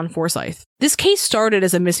Dr. John Forsyth. This case started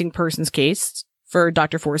as a missing persons case for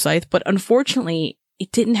Dr. Forsyth, but unfortunately,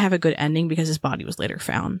 it didn't have a good ending because his body was later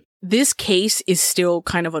found. This case is still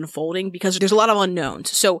kind of unfolding because there's a lot of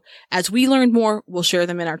unknowns. So as we learn more, we'll share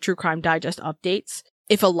them in our True Crime Digest updates.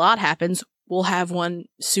 If a lot happens, we'll have one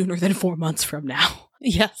sooner than 4 months from now.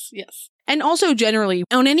 Yes, yes. And also generally,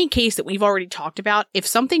 on any case that we've already talked about, if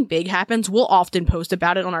something big happens, we'll often post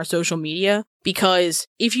about it on our social media because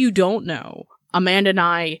if you don't know, Amanda and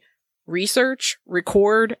I research,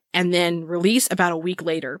 record, and then release about a week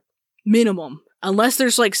later. Minimum. Unless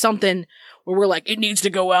there's like something where we're like, it needs to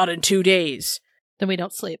go out in 2 days. Then we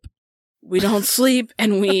don't sleep. We don't sleep,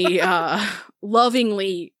 and we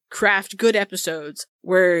lovingly craft good episodes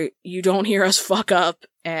where you don't hear us fuck up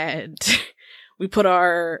and we put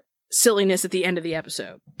our silliness at the end of the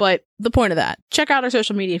episode. But the point of that, check out our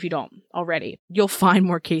social media if you don't already. You'll find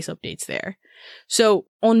more case updates there. So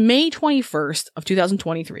on May 21st of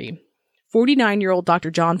 2023, 49-year-old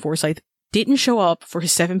Dr. John Forsyth didn't show up for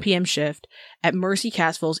his 7 p.m. shift at Mercy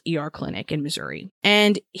Casville's ER clinic in Missouri.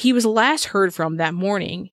 And he was last heard from that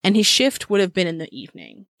morning, and his shift would have been in the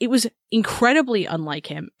evening. It was incredibly unlike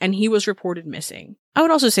him, and he was reported missing. I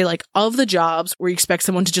would also say, like, of the jobs where you expect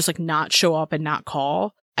someone to just, like, not show up and not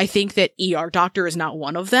call, I think that ER doctor is not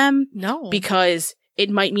one of them. No. Because it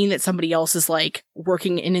might mean that somebody else is, like,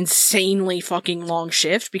 working an insanely fucking long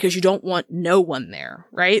shift because you don't want no one there,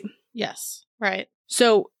 right? Yes, right.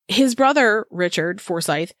 So his brother, Richard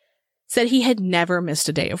Forsyth, said he had never missed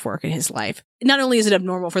a day of work in his life. Not only is it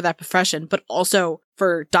abnormal for that profession, but also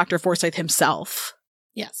for Dr. Forsyth himself.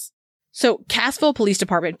 Yes. So Cassville Police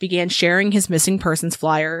Department began sharing his missing persons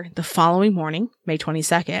flyer the following morning, May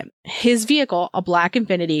 22nd. His vehicle, a black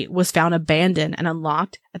Infiniti, was found abandoned and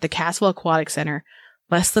unlocked at the Cassville Aquatic Center,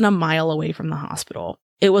 less than a mile away from the hospital.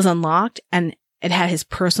 It was unlocked and it had his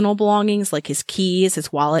personal belongings like his keys,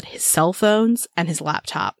 his wallet, his cell phones, and his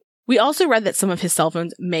laptop. We also read that some of his cell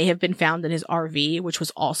phones may have been found in his RV, which was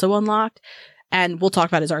also unlocked. And we'll talk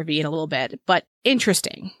about his RV in a little bit, but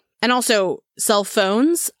interesting. And also, cell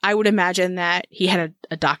phones, I would imagine that he had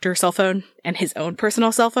a doctor cell phone and his own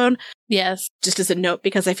personal cell phone. Yes. Just as a note,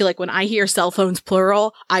 because I feel like when I hear cell phones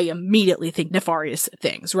plural, I immediately think nefarious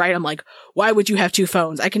things, right? I'm like, why would you have 2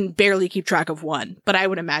 phones? I can barely keep track of one, but I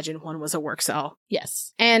would imagine one was a work cell.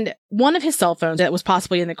 Yes. And one of his cell phones that was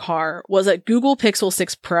possibly in the car was a Google Pixel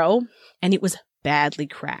 6 Pro, and it was badly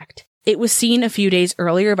cracked. It was seen a few days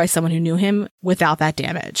earlier by someone who knew him without that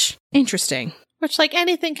damage. Interesting. Which, like,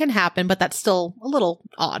 anything can happen, but that's still a little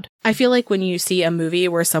odd. I feel like when you see a movie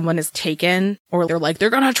where someone is taken, or they're like, they're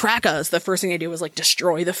gonna track us, the first thing they do is, like,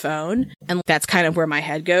 destroy the phone. And that's kind of where my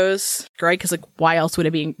head goes, right? Because, like, why else would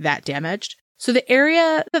it be that damaged? So the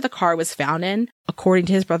area that the car was found in, according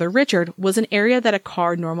to his brother Richard, was an area that a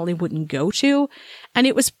car normally wouldn't go to, and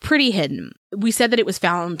it was pretty hidden. We said that it was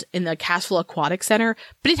found in the Cassville Aquatic Center,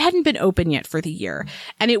 but it hadn't been open yet for the year,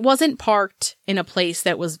 and it wasn't parked in a place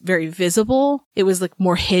that was very visible. It was, like,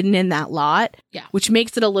 more hidden in that lot, yeah, which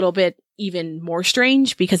makes it a little bit even more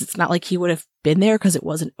strange because it's not like he would have been there because it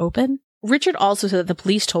wasn't open. Richard also said that the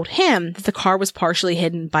police told him that the car was partially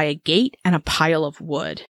hidden by a gate and a pile of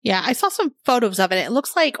wood. Yeah, I saw some photos of it. It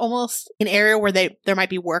looks like almost an area where there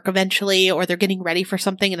might be work eventually, or they're getting ready for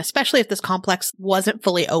something. And especially if this complex wasn't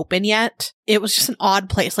fully open yet, it was just an odd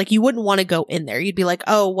place. Like, you wouldn't want to go in there. You'd be like,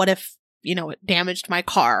 oh, what if, you know, it damaged my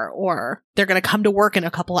car, or they're going to come to work in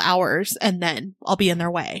a couple of hours and then I'll be in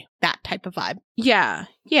their way. That type of vibe. Yeah.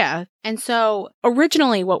 And so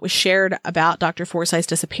originally what was shared about Dr. Forsyth's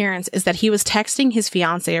disappearance is that he was texting his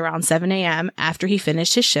fiance around 7 a.m. after he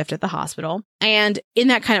finished his shift at the hospital. And in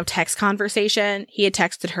that kind of text conversation, he had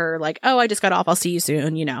texted her like, oh, I just got off. I'll see you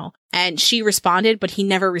soon, you know. And she responded, but he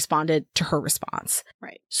never responded to her response.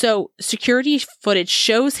 Right. So security footage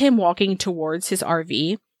shows him walking towards his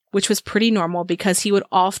RV which was pretty normal because he would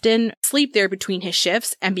often sleep there between his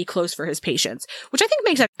shifts and be close for his patients, which I think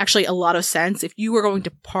makes actually a lot of sense. If you were going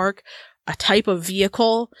to park a type of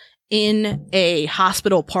vehicle in a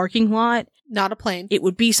hospital parking lot, not a plane, it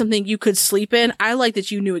would be something you could sleep in. I like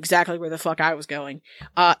that you knew exactly where the fuck I was going.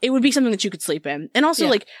 It would be something that you could sleep in. And also,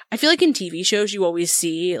 like, I feel like in TV shows, you always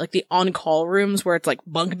see, like, the on-call rooms where it's, like,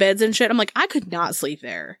 bunk beds and shit. I'm like, I could not sleep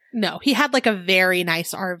there. No, he had, like, a very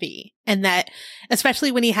nice RV. And that,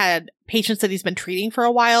 especially when he had patients that he's been treating for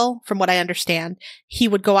a while, from what I understand, he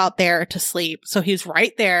would go out there to sleep. So he was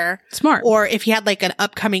right there. Smart. Or if he had, like, an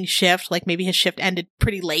upcoming shift, like maybe his shift ended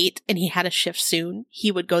pretty late and he had a shift soon,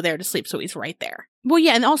 he would go there to sleep. So he's right there. Well,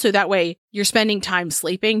 yeah. And also that way you're spending time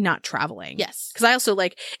sleeping, not traveling. Yes. Because I also,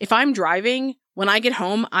 like, if I'm driving, when I get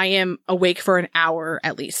home, I am awake for an hour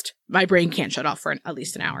at least. My brain can't shut off for at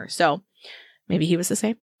least an hour. So maybe he was the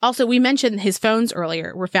same. Also, we mentioned his phones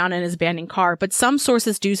earlier were found in his abandoned car, but some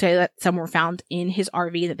sources do say that some were found in his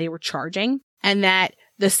RV that they were charging, and that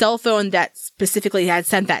the cell phone that specifically had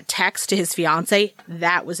sent that text to his fiance,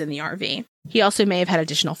 that was in the RV. He also may have had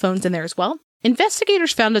additional phones in there as well.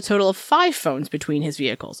 Investigators found a total of 5 phones between his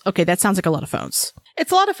vehicles. Okay, that sounds like a lot of phones.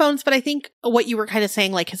 It's a lot of phones, but I think what you were kind of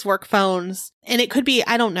saying, like his work phones, and it could be,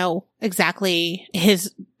 I don't know exactly,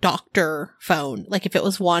 his doctor phone, like if it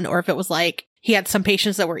was one or if it was like, he had some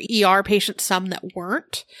patients that were ER patients, some that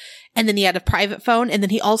weren't. And then he had a private phone. And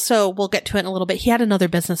then he also, we'll get to it in a little bit, he had another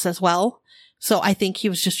business as well. So I think he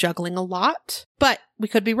was just juggling a lot. But we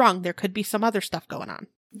could be wrong. There could be some other stuff going on.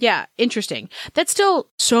 Yeah, interesting. That's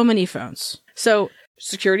still so many phones. So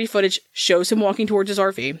security footage shows him walking towards his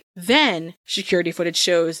RV. Then security footage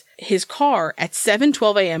shows his car at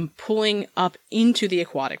 7:12 a.m. pulling up into the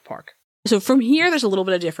aquatic park. So from here, there's a little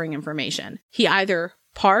bit of differing information. He either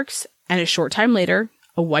parks, and a short time later,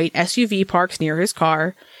 a white SUV parks near his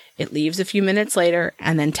car. It leaves a few minutes later,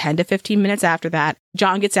 and then 10 to 15 minutes after that,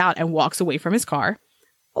 John gets out and walks away from his car.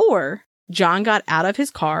 Or John got out of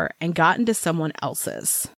his car and got into someone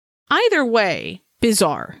else's. Either way,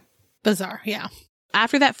 bizarre. Bizarre, yeah.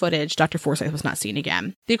 After that footage, Dr. Forsyth was not seen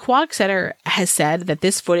again. The Aquatic Center has said that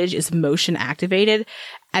this footage is motion activated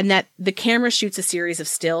and that the camera shoots a series of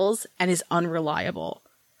stills and is unreliable.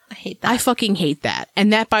 I hate that. I fucking hate that.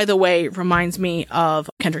 And that, by the way, reminds me of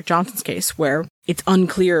Kendrick Johnson's case where it's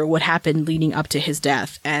unclear what happened leading up to his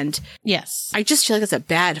death. And yes, I just feel like that's a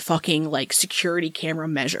bad fucking, like, security camera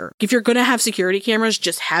measure. If you're going to have security cameras,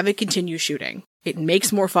 just have it continue shooting. It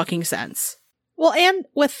makes more fucking sense. Well, and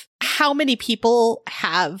with how many people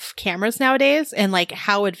have cameras nowadays and like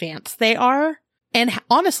how advanced they are, and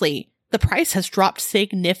honestly, the price has dropped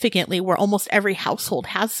significantly where almost every household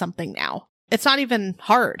has something now. It's not even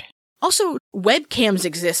hard. Also, webcams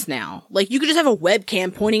exist now. Like, you could just have a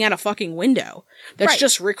webcam pointing out a fucking window that's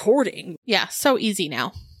just recording. Yeah, so easy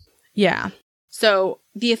now. Yeah. So,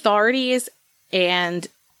 the authorities and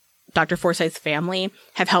Dr. Forsyth's family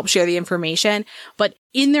have helped share the information, but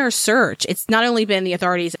in their search, it's not only been the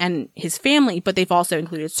authorities and his family, but they've also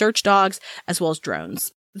included search dogs as well as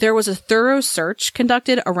drones. There was a thorough search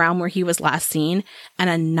conducted around where he was last seen and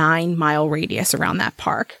a 9-mile radius around that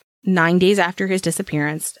park. 9 days after his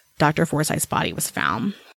disappearance, Dr. Forsyth's body was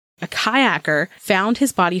found. A kayaker found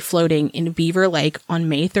his body floating in Beaver Lake on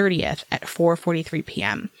May 30th at 4:43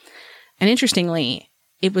 p.m. And interestingly,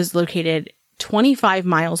 it was located 25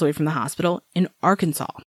 miles away from the hospital in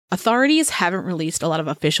Arkansas. Authorities haven't released a lot of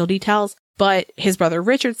official details, but his brother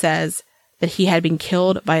Richard says that he had been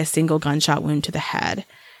killed by a single gunshot wound to the head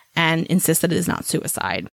and insists that it is not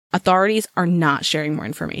suicide. Authorities are not sharing more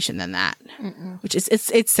information than that, which is,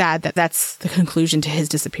 it's sad that that's the conclusion to his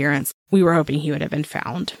disappearance. We were hoping he would have been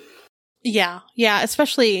found. Yeah,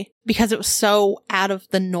 especially because it was so out of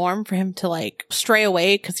the norm for him to like stray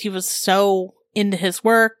away because he was so into his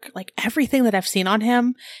work. Like everything that I've seen on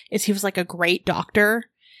him is he was like a great doctor,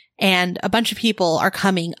 and a bunch of people are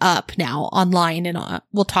coming up now online, and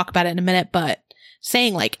we'll talk about it in a minute, but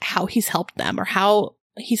saying like how he's helped them or how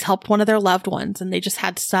he's helped one of their loved ones, and they just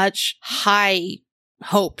had such high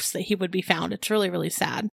hopes that he would be found. It's really, really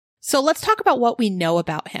sad. So let's talk about what we know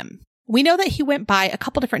about him. We know that he went by a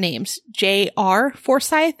couple different names, J.R.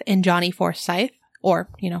 Forsyth and Johnny Forsyth, or,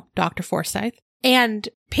 Dr. Forsyth. And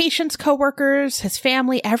patients, coworkers, his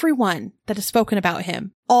family, everyone that has spoken about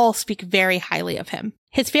him, all speak very highly of him.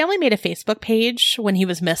 His family made a Facebook page when he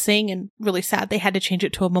was missing, and really sad they had to change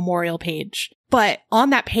it to a memorial page. But on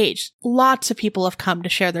that page, lots of people have come to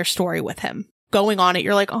share their story with him. Going on it,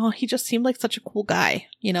 you're like, oh, he just seemed like such a cool guy.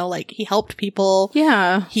 Like he helped people.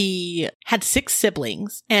 Yeah. He had 6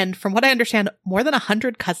 siblings, and from what I understand, more than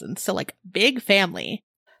 100 cousins. So like big family.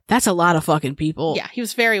 That's a lot of fucking people. Yeah, he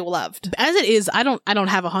was very loved. As it is, I don't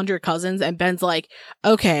have 100 cousins, and Ben's like,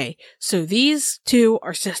 okay, so these two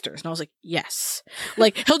are sisters. And I was like, yes.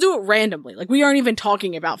 Like, he'll do it randomly. Like, we aren't even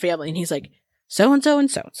talking about family. And he's like, so-and-so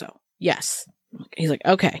and so-and-so. Yes. He's like,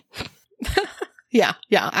 okay. Yeah.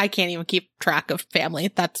 I can't even keep track of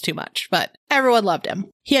family. That's too much, but everyone loved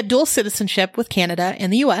him. He had dual citizenship with Canada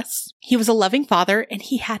and the US. He was a loving father, and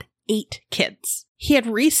he had 8 kids. He had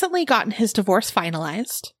recently gotten his divorce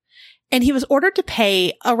finalized, and he was ordered to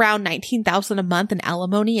pay around $19,000 a month in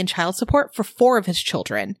alimony and child support for 4 of his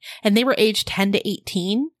children, and they were aged 10 to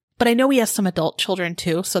 18. But I know he has some adult children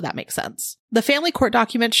too, so that makes sense. The family court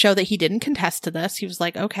documents show that he didn't contest to this. He was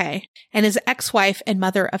like, okay. And his ex-wife and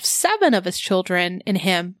mother of 7 of his children and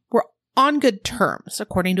him were on good terms,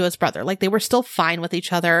 according to his brother. Like, they were still fine with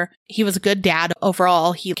each other. He was a good dad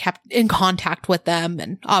overall. He kept in contact with them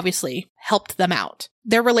and obviously helped them out.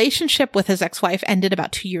 Their relationship with his ex-wife ended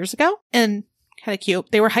about 2 years ago, and kind of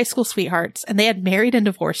cute. They were high school sweethearts, and they had married and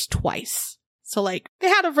divorced twice. So, like, they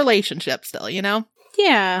had a relationship still, you know?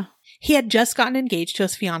 Yeah. He had just gotten engaged to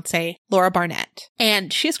his fiancée, Laura Barnett,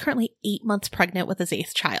 and she is currently 8 months pregnant with his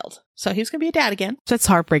 8th child. So he's going to be a dad again. That's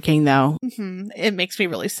heartbreaking, though. Mm-hmm. It makes me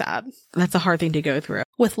really sad. That's a hard thing to go through.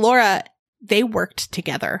 With Laura, they worked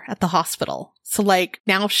together at the hospital. So, like,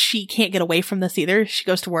 now she can't get away from this either. She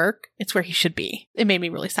goes to work. It's where he should be. It made me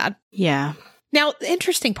really sad. Yeah. Now, the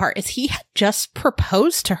interesting part is he had just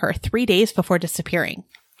proposed to her 3 days before disappearing.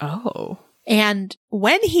 Oh. And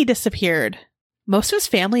when he disappeared, most of his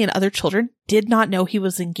family and other children did not know he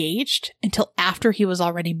was engaged until after he was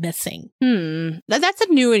already missing. That's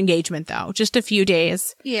a new engagement, though. Just a few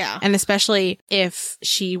days. Yeah. And especially if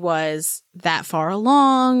she was that far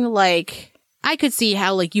along, like, I could see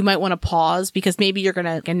how, like, you might want to pause because maybe you're going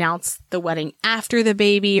to announce the wedding after the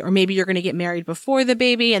baby, or maybe you're going to get married before the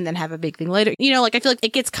baby and then have a big thing later. You know, like, I feel like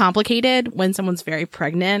it gets complicated when someone's very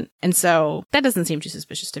pregnant. And so that doesn't seem too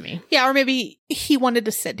suspicious to me. Yeah. Or maybe he wanted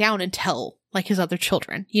to sit down and tell, like, his other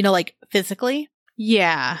children, you know, like, physically.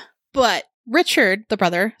 Yeah. But Richard, the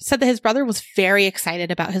brother, said that his brother was very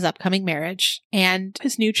excited about his upcoming marriage and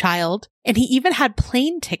his new child. And he even had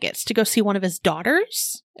plane tickets to go see one of his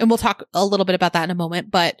daughters. And we'll talk a little bit about that in a moment.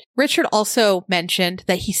 But Richard also mentioned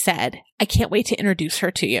that he said, I can't wait to introduce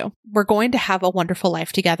her to you. We're going to have a wonderful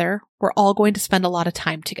life together. We're all going to spend a lot of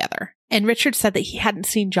time together. And Richard said that he hadn't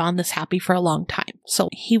seen John this happy for a long time. So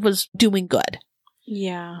he was doing good.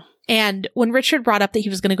 Yeah. And when Richard brought up that he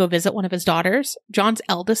was going to go visit one of his daughters, John's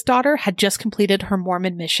eldest daughter had just completed her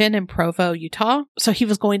Mormon mission in Provo, Utah. So he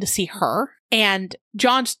was going to see her. And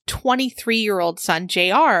John's 23-year-old son,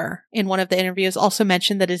 JR, in one of the interviews also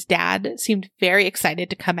mentioned that his dad seemed very excited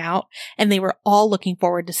to come out, and they were all looking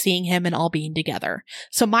forward to seeing him and all being together.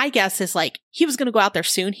 So my guess is, like, he was going to go out there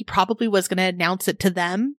soon. He probably was going to announce it to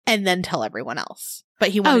them and then tell everyone else. But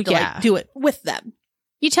he wanted to like, do it with them.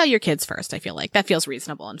 You tell your kids first, I feel like. That feels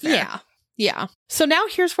reasonable and fair. Yeah. So now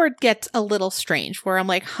here's where it gets a little strange, where I'm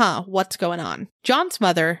like, what's going on? John's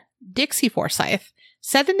mother, Dixie Forsyth,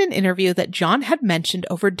 said in an interview that John had mentioned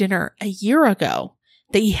over dinner a year ago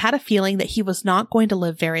that he had a feeling that he was not going to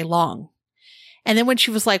live very long. And then when she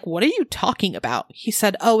was like, what are you talking about? He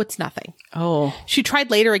said, oh, it's nothing. Oh. She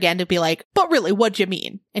tried later again to be like, but really, what'd you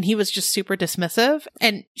mean? And he was just super dismissive.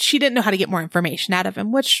 And she didn't know how to get more information out of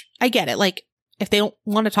him, which I get it. Like, if they don't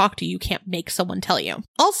want to talk to you, you can't make someone tell you.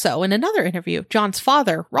 Also, in another interview, John's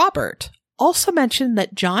father, Robert, also mentioned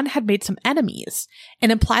that John had made some enemies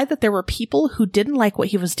and implied that there were people who didn't like what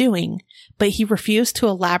he was doing, but he refused to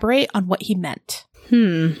elaborate on what he meant.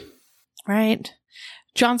 Right?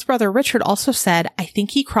 John's brother, Richard, also said, I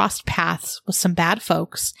think he crossed paths with some bad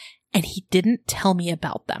folks and he didn't tell me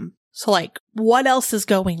about them. So, like, what else is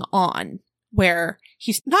going on where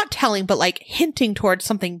he's not telling, but like hinting towards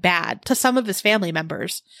something bad to some of his family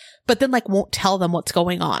members, but then like won't tell them what's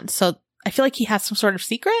going on. So I feel like he has some sort of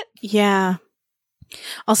secret. Yeah.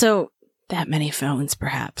 Also, that many phones,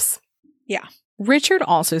 perhaps. Yeah. Richard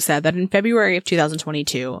also said that in February of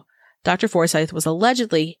 2022, Dr. Forsyth was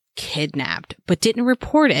allegedly kidnapped, but didn't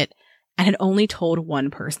report it and had only told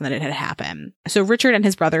one person that it had happened. So Richard and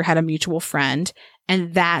his brother had a mutual friend,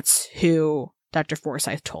 and that's who Dr.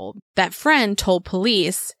 Forsyth told. That friend told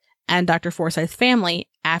police and Dr. Forsyth's family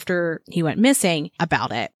after he went missing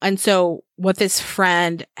about it. And so what this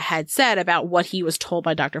friend had said about what he was told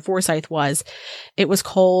by Dr. Forsyth was, it was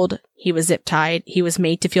cold, he was zip-tied, he was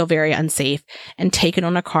made to feel very unsafe, and taken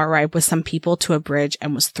on a car ride with some people to a bridge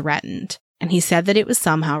and was threatened. And he said that it was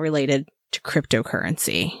somehow related to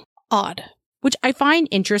cryptocurrency. Odd. Which I find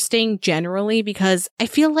interesting generally because I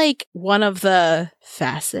feel like one of the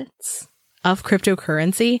facets of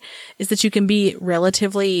cryptocurrency is that you can be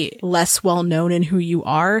relatively less well known in who you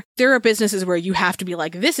are. There are businesses where you have to be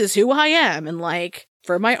like, this is who I am. And like,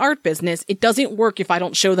 for my art business, it doesn't work if I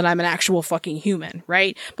don't show that I'm an actual fucking human,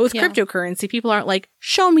 right? But with cryptocurrency, people aren't like,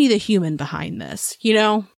 show me the human behind this, you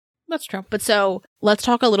know? That's true. But so let's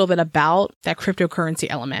talk a little bit about that cryptocurrency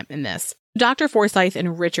element in this. Dr. Forsyth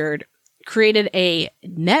and Richard created a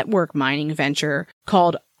network mining venture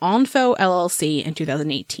called Onfo LLC in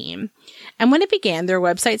 2018. And when it began, their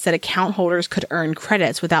website said account holders could earn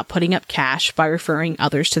credits without putting up cash by referring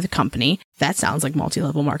others to the company. That sounds like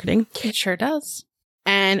multi-level marketing. It sure does.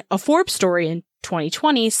 And a Forbes story in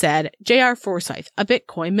 2020 said, J.R. Forsyth, a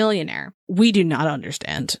Bitcoin millionaire. We do not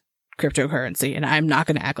understand cryptocurrency, and I'm not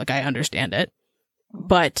going to act like I understand it.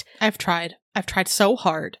 But I've tried so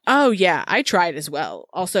hard. Oh, yeah, I tried as well.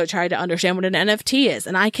 Also tried to understand what an NFT is,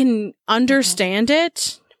 and I can understand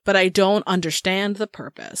it, but I don't understand the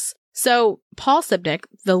purpose. So Paul Sibnick,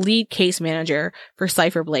 the lead case manager for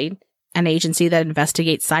Cypherblade, an agency that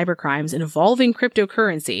investigates cybercrimes involving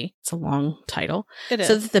cryptocurrency, it's a long title, It is.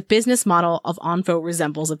 so that the business model of Onfo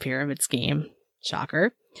resembles a pyramid scheme.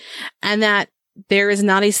 Shocker. And that there is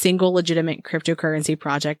not a single legitimate cryptocurrency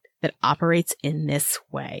project that operates in this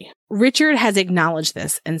way. Richard has acknowledged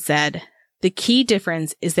this and said, the key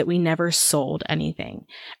difference is that we never sold anything,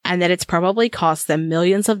 and that it's probably cost them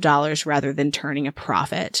millions of dollars rather than turning a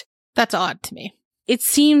profit. That's odd to me. It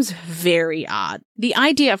seems very odd. The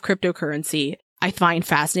idea of cryptocurrency I find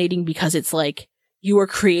fascinating because it's like you are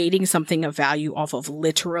creating something of value off of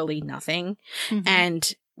literally nothing. Mm-hmm.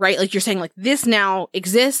 And right, like you're saying, like this now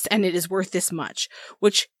exists and it is worth this much,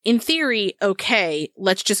 which in theory, okay,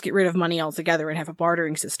 let's just get rid of money altogether and have a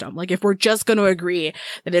bartering system. Like if we're just going to agree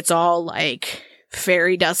that it's all like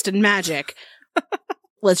fairy dust and magic,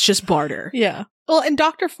 let's just barter. Yeah. Well, and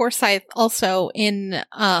Dr. Forsyth also in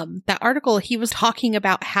that article, he was talking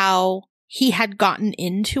about how he had gotten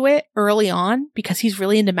into it early on because he's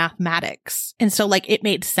really into mathematics. And so like it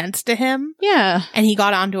made sense to him. Yeah. And he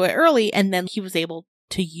got onto it early and then he was able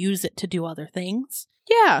to use it to do other things.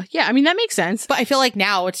 Yeah. Yeah. I mean, that makes sense. But I feel like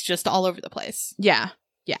now it's just all over the place. Yeah.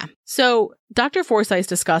 Yeah. So Dr. Forsyth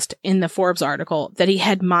discussed in the Forbes article that he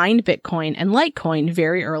had mined Bitcoin and Litecoin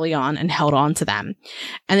very early on and held on to them,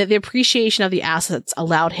 and that the appreciation of the assets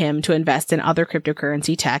allowed him to invest in other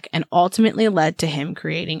cryptocurrency tech and ultimately led to him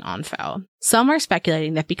creating Onfo. Some are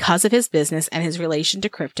speculating that because of his business and his relation to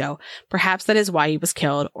crypto, perhaps that is why he was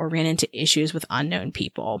killed or ran into issues with unknown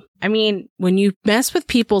people. I mean, when you mess with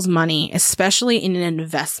people's money, especially in an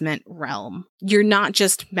investment realm, you're not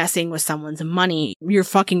just messing with someone's money, you're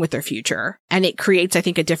fucking with their future. And it creates, I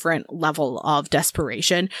think, a different level of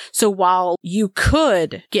desperation. So while you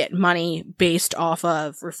could get money based off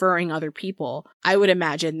of referring other people, I would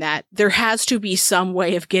imagine that there has to be some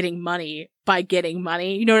way of getting money by getting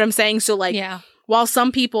money. You know what I'm saying? So like, yeah. While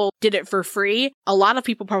some people did it for free, a lot of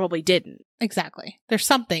people probably didn't. Exactly. There's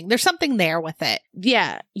something there with it.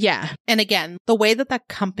 Yeah. Yeah. And again, the way that that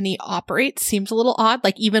company operates seems a little odd.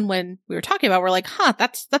 Like even when we were talking about, we're like,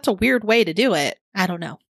 that's a weird way to do it. I don't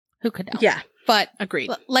know. Who could know? Yeah. But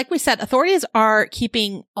agreed. Like we said, authorities are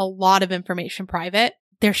keeping a lot of information private.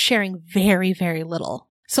 They're sharing very, very little.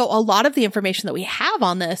 So a lot of the information that we have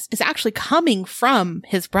on this is actually coming from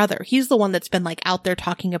his brother. He's the one that's been like out there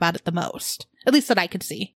talking about it the most, at least that I could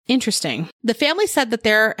see. Interesting. The family said that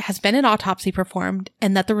there has been an autopsy performed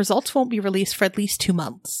and that the results won't be released for at least 2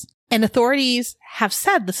 months. And authorities have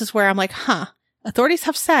said, this is where I'm like, authorities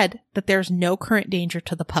have said that there's no current danger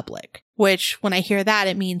to the public, which when I hear that,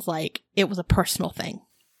 it means like it was a personal thing.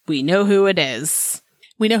 We know who it is.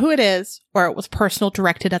 We know who it is, or it was personal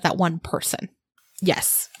directed at that one person.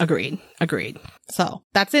 Yes. Agreed. So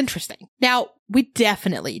that's interesting. Now, we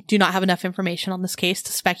definitely do not have enough information on this case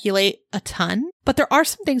to speculate a ton, but there are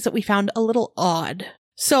some things that we found a little odd.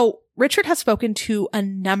 So Richard has spoken to a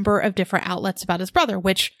number of different outlets about his brother,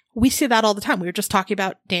 which we see that all the time. We were just talking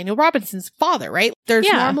about Daniel Robinson's father, right? There's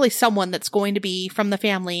normally someone that's going to be from the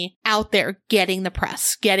family out there getting the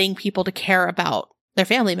press, getting people to care about their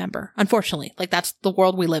family member. Unfortunately, like that's the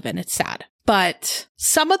world we live in. It's sad. But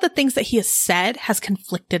some of the things that he has said has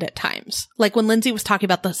conflicted at times. Like when Lindsay was talking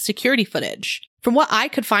about the security footage, from what I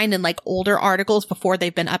could find in like older articles before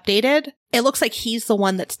they've been updated, it looks like he's the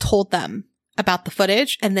one that's told them about the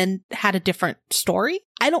footage and then had a different story.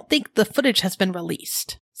 I don't think the footage has been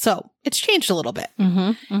released. So it's changed a little bit.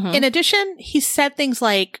 In addition, he said things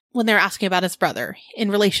like when they're asking about his brother, in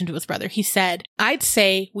relation to his brother, he said, I'd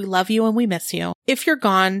say we love you and we miss you. If you're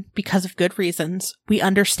gone because of good reasons, we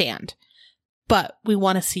understand. But we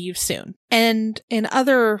want to see you soon. And in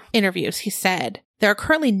other interviews, he said There are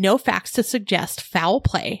currently no facts to suggest foul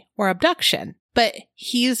play or abduction, but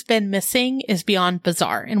he's been missing is beyond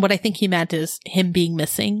bizarre. And what I think he meant is him being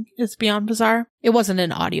missing is beyond bizarre. It wasn't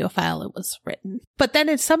an audio file, it was written. But then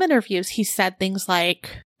in some interviews, he said things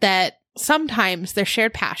like that sometimes their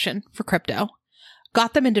shared passion for crypto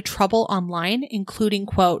got them into trouble online, including,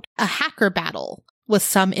 quote, a hacker battle with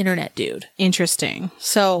some internet dude. Interesting.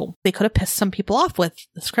 So they could have pissed some people off with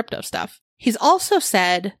this crypto stuff. He's also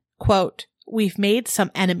said, quote, we've made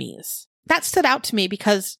some enemies. That stood out to me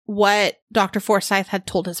because what Dr. Forsyth had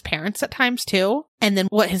told his parents at times too, and then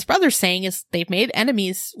what his brother's saying is they've made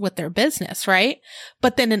enemies with their business, right?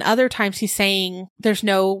 But then in other times he's saying there's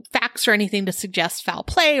no facts or anything to suggest foul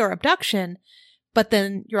play or abduction, but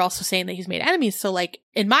then you're also saying that he's made enemies. So like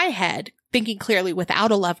in my head, thinking clearly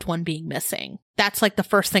without a loved one being missing, that's like the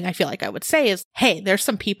first thing I feel like I would say is, hey, there's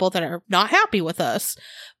some people that are not happy with us.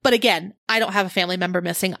 But again, I don't have a family member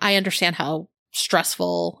missing. I understand how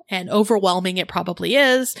stressful and overwhelming it probably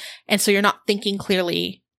is. And so you're not thinking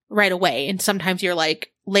clearly right away. And sometimes you're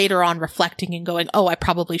like later on reflecting and going, oh, I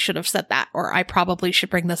probably should have said that, or I probably should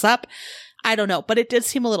bring this up. I don't know, but it did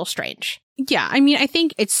seem a little strange. Yeah. I mean, I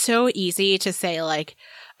think it's so easy to say like,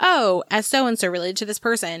 oh, as so-and-so related to this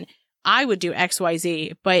person, I would do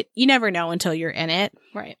XYZ, but you never know until you're in it.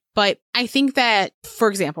 Right. But I think that, for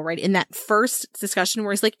example, right, in that first discussion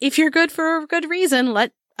where it's like, if you're good for a good reason,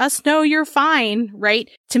 let us know you're fine, right?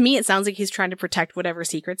 To me, it sounds like he's trying to protect whatever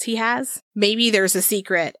secrets he has. Maybe there's a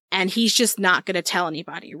secret and he's just not going to tell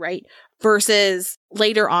anybody, right? Versus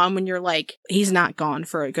later on when you're like, he's not gone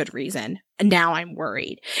for a good reason. And now I'm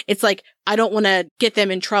worried. It's like, I don't want to get them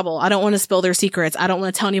in trouble. I don't want to spill their secrets. I don't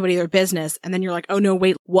want to tell anybody their business. And then you're like, oh no,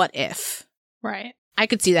 wait, what if? Right. I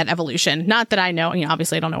could see that evolution. Not that I know,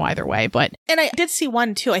 obviously I don't know either way, but. And I did see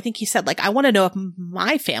one too. I think he said, like, I want to know if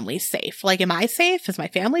my family's safe. Like, am I safe? Is my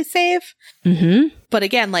family safe? Mm-hmm. But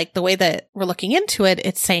again, like the way that we're looking into it,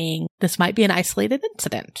 it's saying this might be an isolated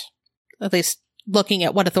incident. At least looking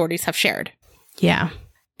at what authorities have shared. Yeah.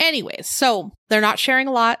 Anyways, so they're not sharing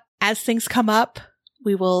a lot. As things come up,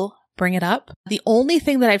 we will bring it up. The only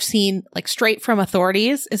thing that I've seen like straight from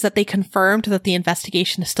authorities is that they confirmed that the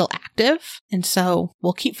investigation is still active. And so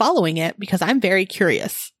we'll keep following it because I'm very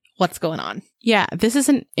curious what's going on. Yeah, this is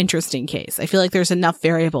an interesting case. I feel like there's enough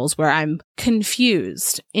variables where I'm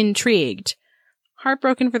confused, intrigued,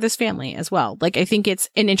 heartbroken for this family as well. Like, I think it's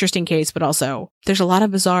an interesting case, but also there's a lot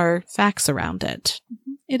of bizarre facts around it.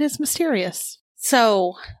 It is mysterious.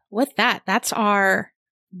 So with that, that's our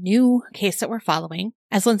new case that we're following.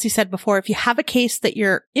 As Lindsay said before, if you have a case that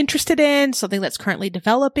you're interested in, something that's currently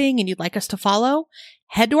developing and you'd like us to follow,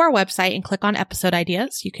 head to our website and click on episode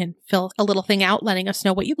ideas. You can fill a little thing out letting us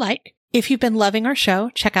know what you'd like. If you've been loving our show,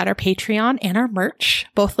 check out our Patreon and our merch.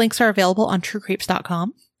 Both links are available on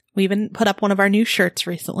truecreeps.com. We even put up one of our new shirts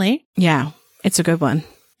recently. Yeah, it's a good one.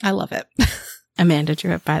 I love it. Amanda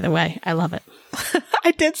drew it, by the way. I love it.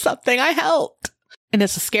 I did something. I helped. And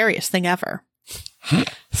it's the scariest thing ever.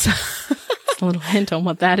 So a little hint on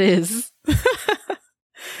what that is.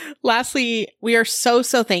 Lastly, we are so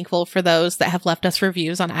thankful for those that have left us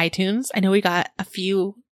reviews on iTunes. I know we got a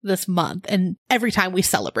few this month and every time we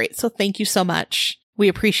celebrate. So thank you so much. We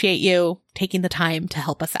appreciate you taking the time to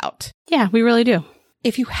help us out. Yeah, we really do.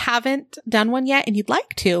 If you haven't done one yet and you'd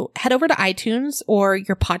like to, head over to iTunes or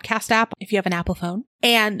your podcast app if you have an Apple phone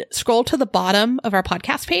and scroll to the bottom of our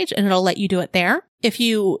podcast page and it'll let you do it there. If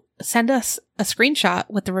you send us a screenshot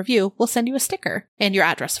with the review, we'll send you a sticker and your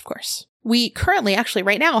address, of course. We currently, actually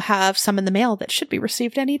right now, have some in the mail that should be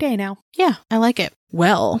received any day now. Yeah, I like it.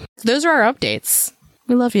 Well, those are our updates.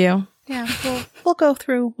 We love you. Yeah, we'll go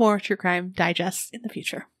through more True Crime Digests in the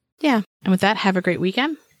future. Yeah. And with that, have a great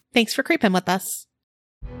weekend. Thanks for creeping with us.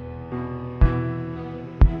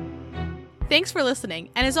 Thanks for listening.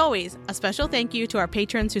 And as always, a special thank you to our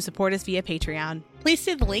patrons who support us via Patreon. Please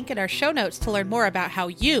see the link in our show notes to learn more about how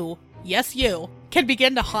you, yes you, can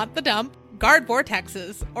begin to haunt the dump, guard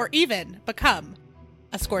vortexes, or even become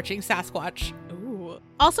a scorching Sasquatch. Ooh.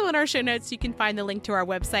 Also in our show notes, you can find the link to our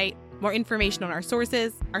website, more information on our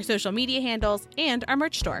sources, our social media handles, and our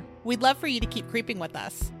merch store. We'd love for you to keep creeping with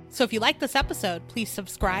us. So if you like this episode, please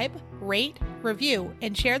subscribe, rate, review,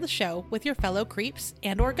 and share the show with your fellow creeps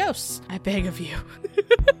and or ghosts. I beg of you.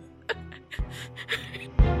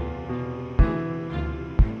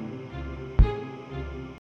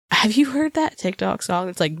 Have you heard that TikTok song?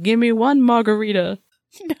 It's like, give me one margarita.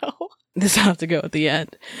 No. This will have to go at the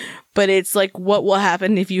end. But it's like, what will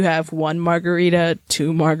happen if you have one margarita,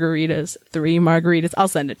 2 margaritas, 3 margaritas? I'll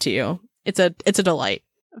send it to you. It's a delight.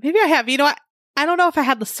 Maybe I have. You know what? I don't know if I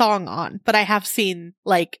had the song on, but I have seen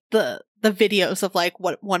like the the videos of like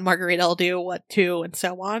what one margarita will do, what two, and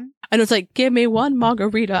so on. And it's like, give me one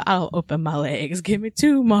margarita, I'll open my legs. Give me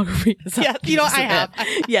two margaritas. Yeah, you know, I have.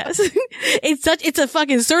 Yes. It's a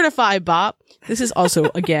fucking certified bop. This is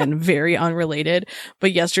also, again, very unrelated.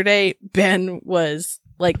 But yesterday, Ben was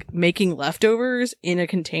like making leftovers in a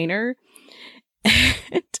container.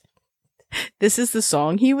 And this is the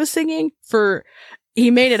song he was singing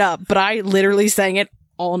he made it up, but I literally sang it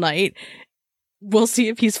all night. We'll see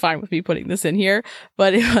if he's fine with me putting this in here,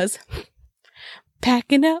 but it was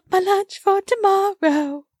packing up my lunch for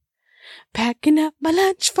tomorrow, packing up my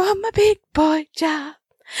lunch for my big boy job.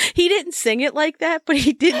 He didn't sing it like that, but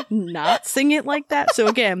he did not sing it like that. So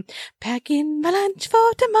again, packing my lunch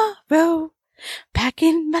for tomorrow,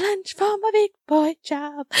 packing my lunch for my big boy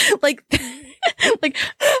job. Like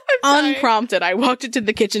unprompted, I walked into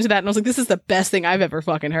the kitchen to that and I was like, this is the best thing I've ever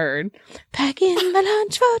fucking heard. Packing my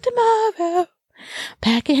lunch for tomorrow,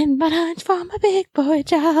 packing my lunch for my big boy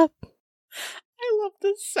job. I love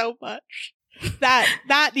this so much.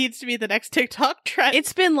 That needs to be the next TikTok trend.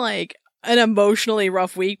 It's been like an emotionally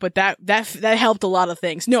rough week, but that helped a lot of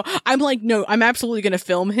things. No, I'm absolutely going to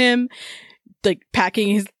film him like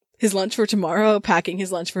packing his lunch for tomorrow, packing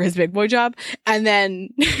his lunch for his big boy job, and then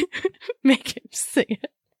make him sing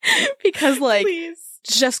it. Because like, please.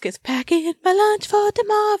 Jessica's packing my lunch for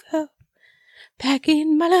tomorrow,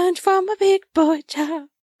 packing my lunch for my big boy job.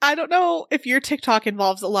 I don't know if your TikTok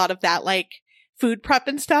involves a lot of that, like food prep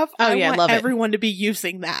and stuff. Oh, I love everyone to be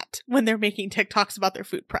using that when they're making TikToks about their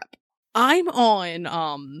food prep. I'm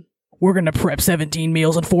on, we're gonna prep 17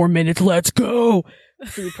 meals in 4 minutes, let's go!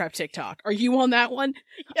 Food prep TikTok. Are you on that one?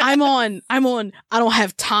 Yes. I'm on, I don't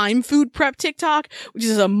have time food prep TikTok, which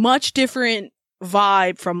is a much different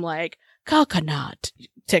vibe from like coconut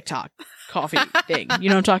TikTok coffee thing. You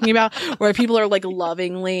know what I'm talking about? Where people are like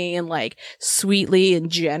lovingly and like sweetly and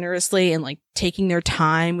generously and like taking their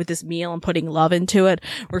time with this meal and putting love into it.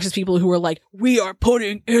 Versus people who are like, we are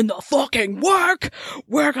putting in the fucking work.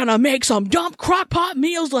 We're gonna make some dumb crock pot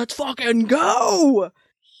meals. Let's fucking go.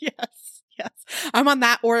 Yes. I'm on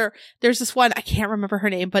that. Or there's this one, I can't remember her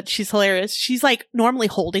name, but she's hilarious. She's like normally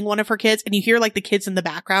holding one of her kids and you hear like the kids in the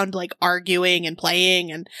background like arguing and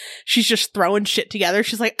playing and she's just throwing shit together.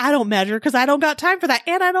 She's like, I don't measure because I don't got time for that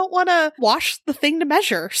and I don't want to wash the thing to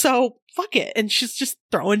measure. So fuck it. And she's just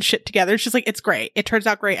throwing shit together. She's like, it's great. It turns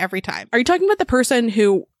out great every time. Are you talking about the person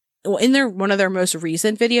who, well, in one of their most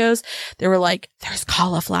recent videos, they were like, there's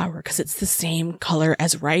cauliflower because it's the same color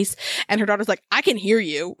as rice. And her daughter's like, I can hear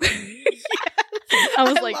you. I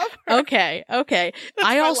was like, okay.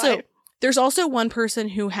 There's also one person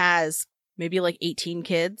who has maybe like 18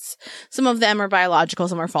 kids. Some of them are biological,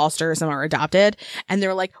 some are foster, some are adopted. And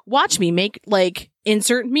they're like, watch me make like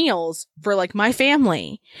insert meals for like my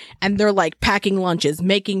family. And they're like packing lunches,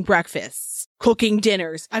 making breakfasts, cooking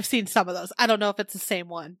dinners. I've seen some of those. I don't know if it's the same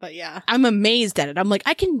one, but yeah. I'm amazed at it. I'm like,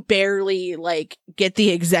 I can barely like get the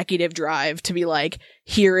executive drive to be like,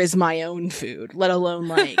 here is my own food, let alone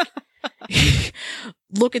like,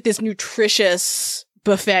 look at this nutritious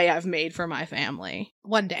buffet I've made for my family.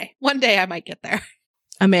 One day I might get there.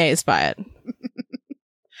 Amazed by it.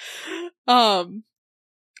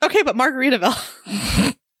 Okay, but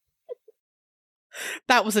Margaritaville.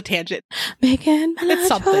 That was a tangent. Making my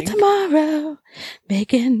lunch for tomorrow.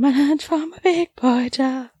 Making my lunch for my big boy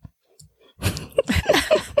job.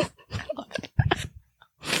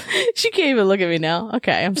 She can't even look at me now.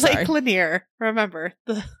 Okay, I'm sorry. Lake Lanier. Remember,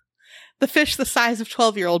 the fish the size of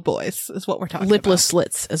 12-year-old boys is what we're talking lipless about.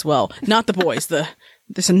 Slits as well. Not the boys.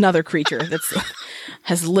 There's another creature that's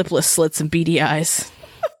has lipless slits and beady eyes.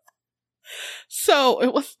 So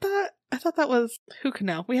it was that. I thought that was, who can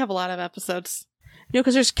know? We have a lot of episodes. No,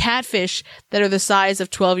 because there's catfish that are the size of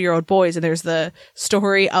 12-year-old boys, and there's the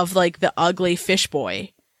story of like the ugly fish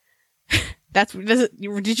boy.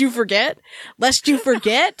 Did you forget? Lest you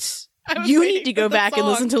forget, you need to go back and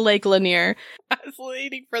listen to Lake Lanier. I was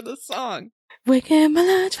waiting for the song. Waking my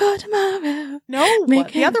lunch for tomorrow. No,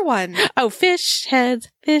 the other one. Oh, fish heads,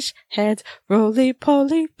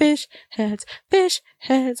 roly-poly fish heads,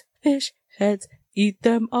 eat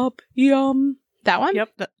them up, yum. That one?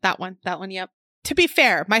 Yep, that one, yep. To be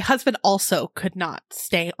fair, my husband also could not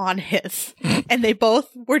stay on his, and they both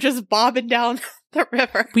were just bobbing down the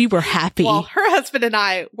river. We were happy. Well, her husband and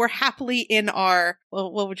I were happily in our,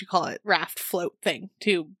 well, what would you call it? Raft float thing,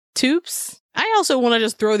 Tubes? I also want to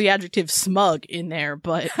just throw the adjective smug in there,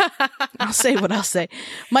 but I'll say what I'll say.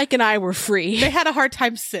 Mike and I were free. They had a hard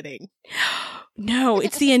time sitting. No,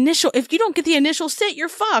 it's the initial. If you don't get the initial sit, you're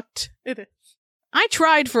fucked. It is. I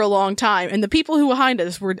tried for a long time, and the people who were behind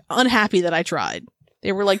us were unhappy that I tried.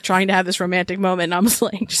 They were like trying to have this romantic moment, and I was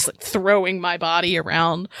like just like throwing my body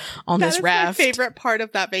around on this raft. My favorite part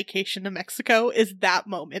of that vacation to Mexico is that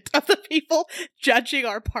moment of the people judging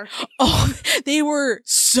our party. Oh, they were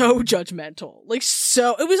so judgmental. Like,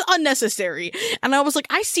 so it was unnecessary. And I was like,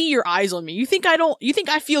 I see your eyes on me. You think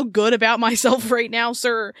I feel good about myself right now,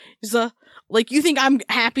 sir? Like, you think I'm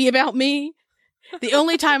happy about me? The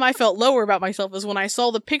only time I felt lower about myself is when I saw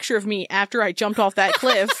the picture of me after I jumped off that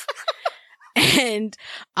cliff. And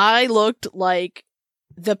I looked like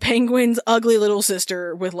the penguin's ugly little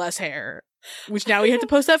sister with less hair. Which now we have to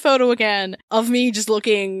post that photo again of me just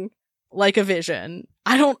looking like a vision.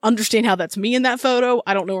 I don't understand how that's me in that photo.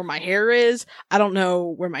 I don't know where my hair is. I don't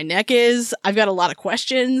know where my neck is. I've got a lot of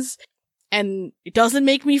questions. And it doesn't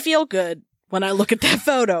make me feel good when I look at that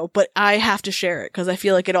photo, but I have to share it because I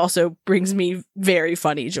feel like it also brings me very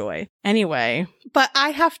funny joy. Anyway. But I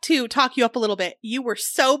have to talk you up a little bit. You were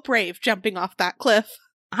so brave jumping off that cliff.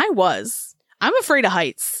 I was. I'm afraid of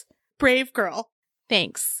heights. Brave girl.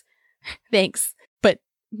 Thanks. But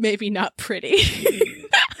maybe not pretty.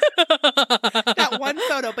 That one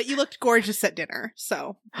photo, but you looked gorgeous at dinner,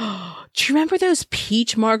 so. Do you remember those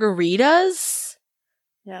peach margaritas?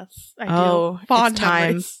 Yes, I do. Fond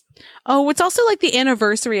memories. Oh, it's also like the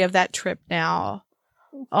anniversary of that trip now.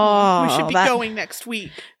 Oh, we should be going next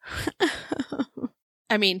week.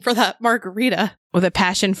 I mean, for that margarita. With the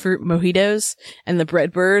passion fruit mojitos and the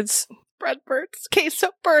bread birds. Bread birds. Queso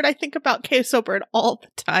bird. I think about queso bird all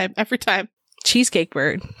the time. Every time. Cheesecake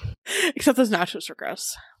bird. Except those nachos were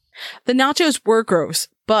gross. The nachos were gross,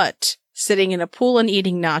 but sitting in a pool and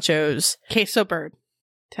eating nachos. Queso bird.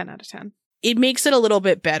 10 out of 10. It makes it a little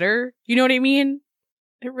bit better. You know what I mean?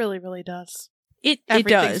 It really, really does. It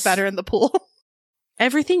Everything's does. better in the pool.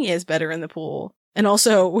 Everything is better in the pool. And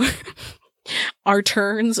also, our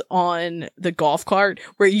turns on the golf cart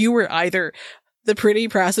where you were either the pretty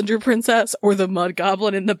passenger princess or the mud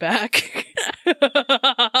goblin in the back.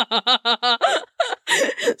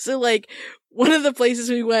 So, like, one of the places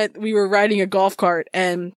we went, we were riding a golf cart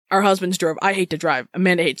and our husbands drove. I hate to drive.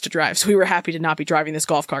 Amanda hates to drive. So we were happy to not be driving this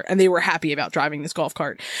golf cart. And they were happy about driving this golf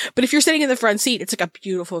cart. But if you're sitting in the front seat, it's like a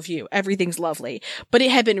beautiful view. Everything's lovely. But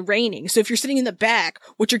it had been raining. So if you're sitting in the back,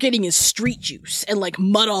 what you're getting is street juice and like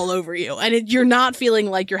mud all over you. And you're not feeling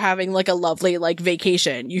like you're having like a lovely like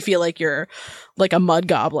vacation. You feel like you're like a mud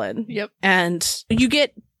goblin. Yep. And you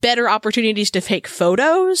get better opportunities to take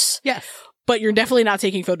photos. Yes. But you're definitely not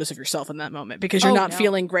taking photos of yourself in that moment because you're not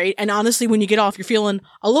feeling great. And honestly, when you get off, you're feeling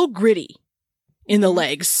a little gritty in the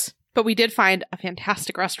legs. But we did find a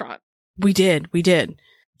fantastic restaurant. We did.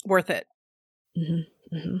 Worth it.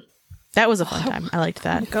 Mm-hmm. Mm-hmm. That was a fun time. I liked that.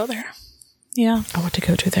 I want to go there. Yeah. I want to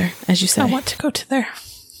go to there, as you say. I want to go to there.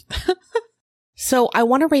 So I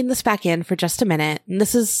want to rein this back in for just a minute. And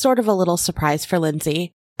this is sort of a little surprise for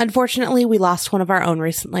Lindsay. Unfortunately, we lost one of our own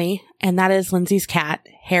recently, and that is Lindsay's cat,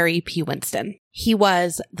 Harry P. Winston. He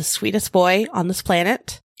was the sweetest boy on this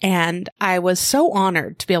planet, and I was so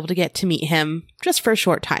honored to be able to get to meet him just for a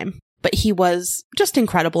short time. But he was just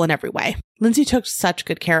incredible in every way. Lindsay took such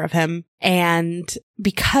good care of him, and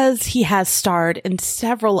because he has starred in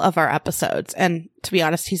several of our episodes, and to be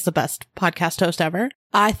honest, he's the best podcast host ever,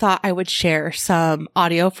 I thought I would share some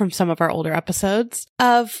audio from some of our older episodes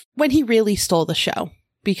of when he really stole the show.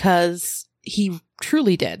 Because he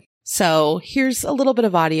truly did. So here's a little bit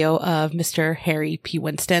of audio of Mr. Harry P.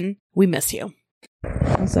 Winston. We miss you.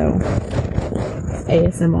 Also,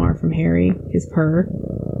 ASMR from Harry, his purr.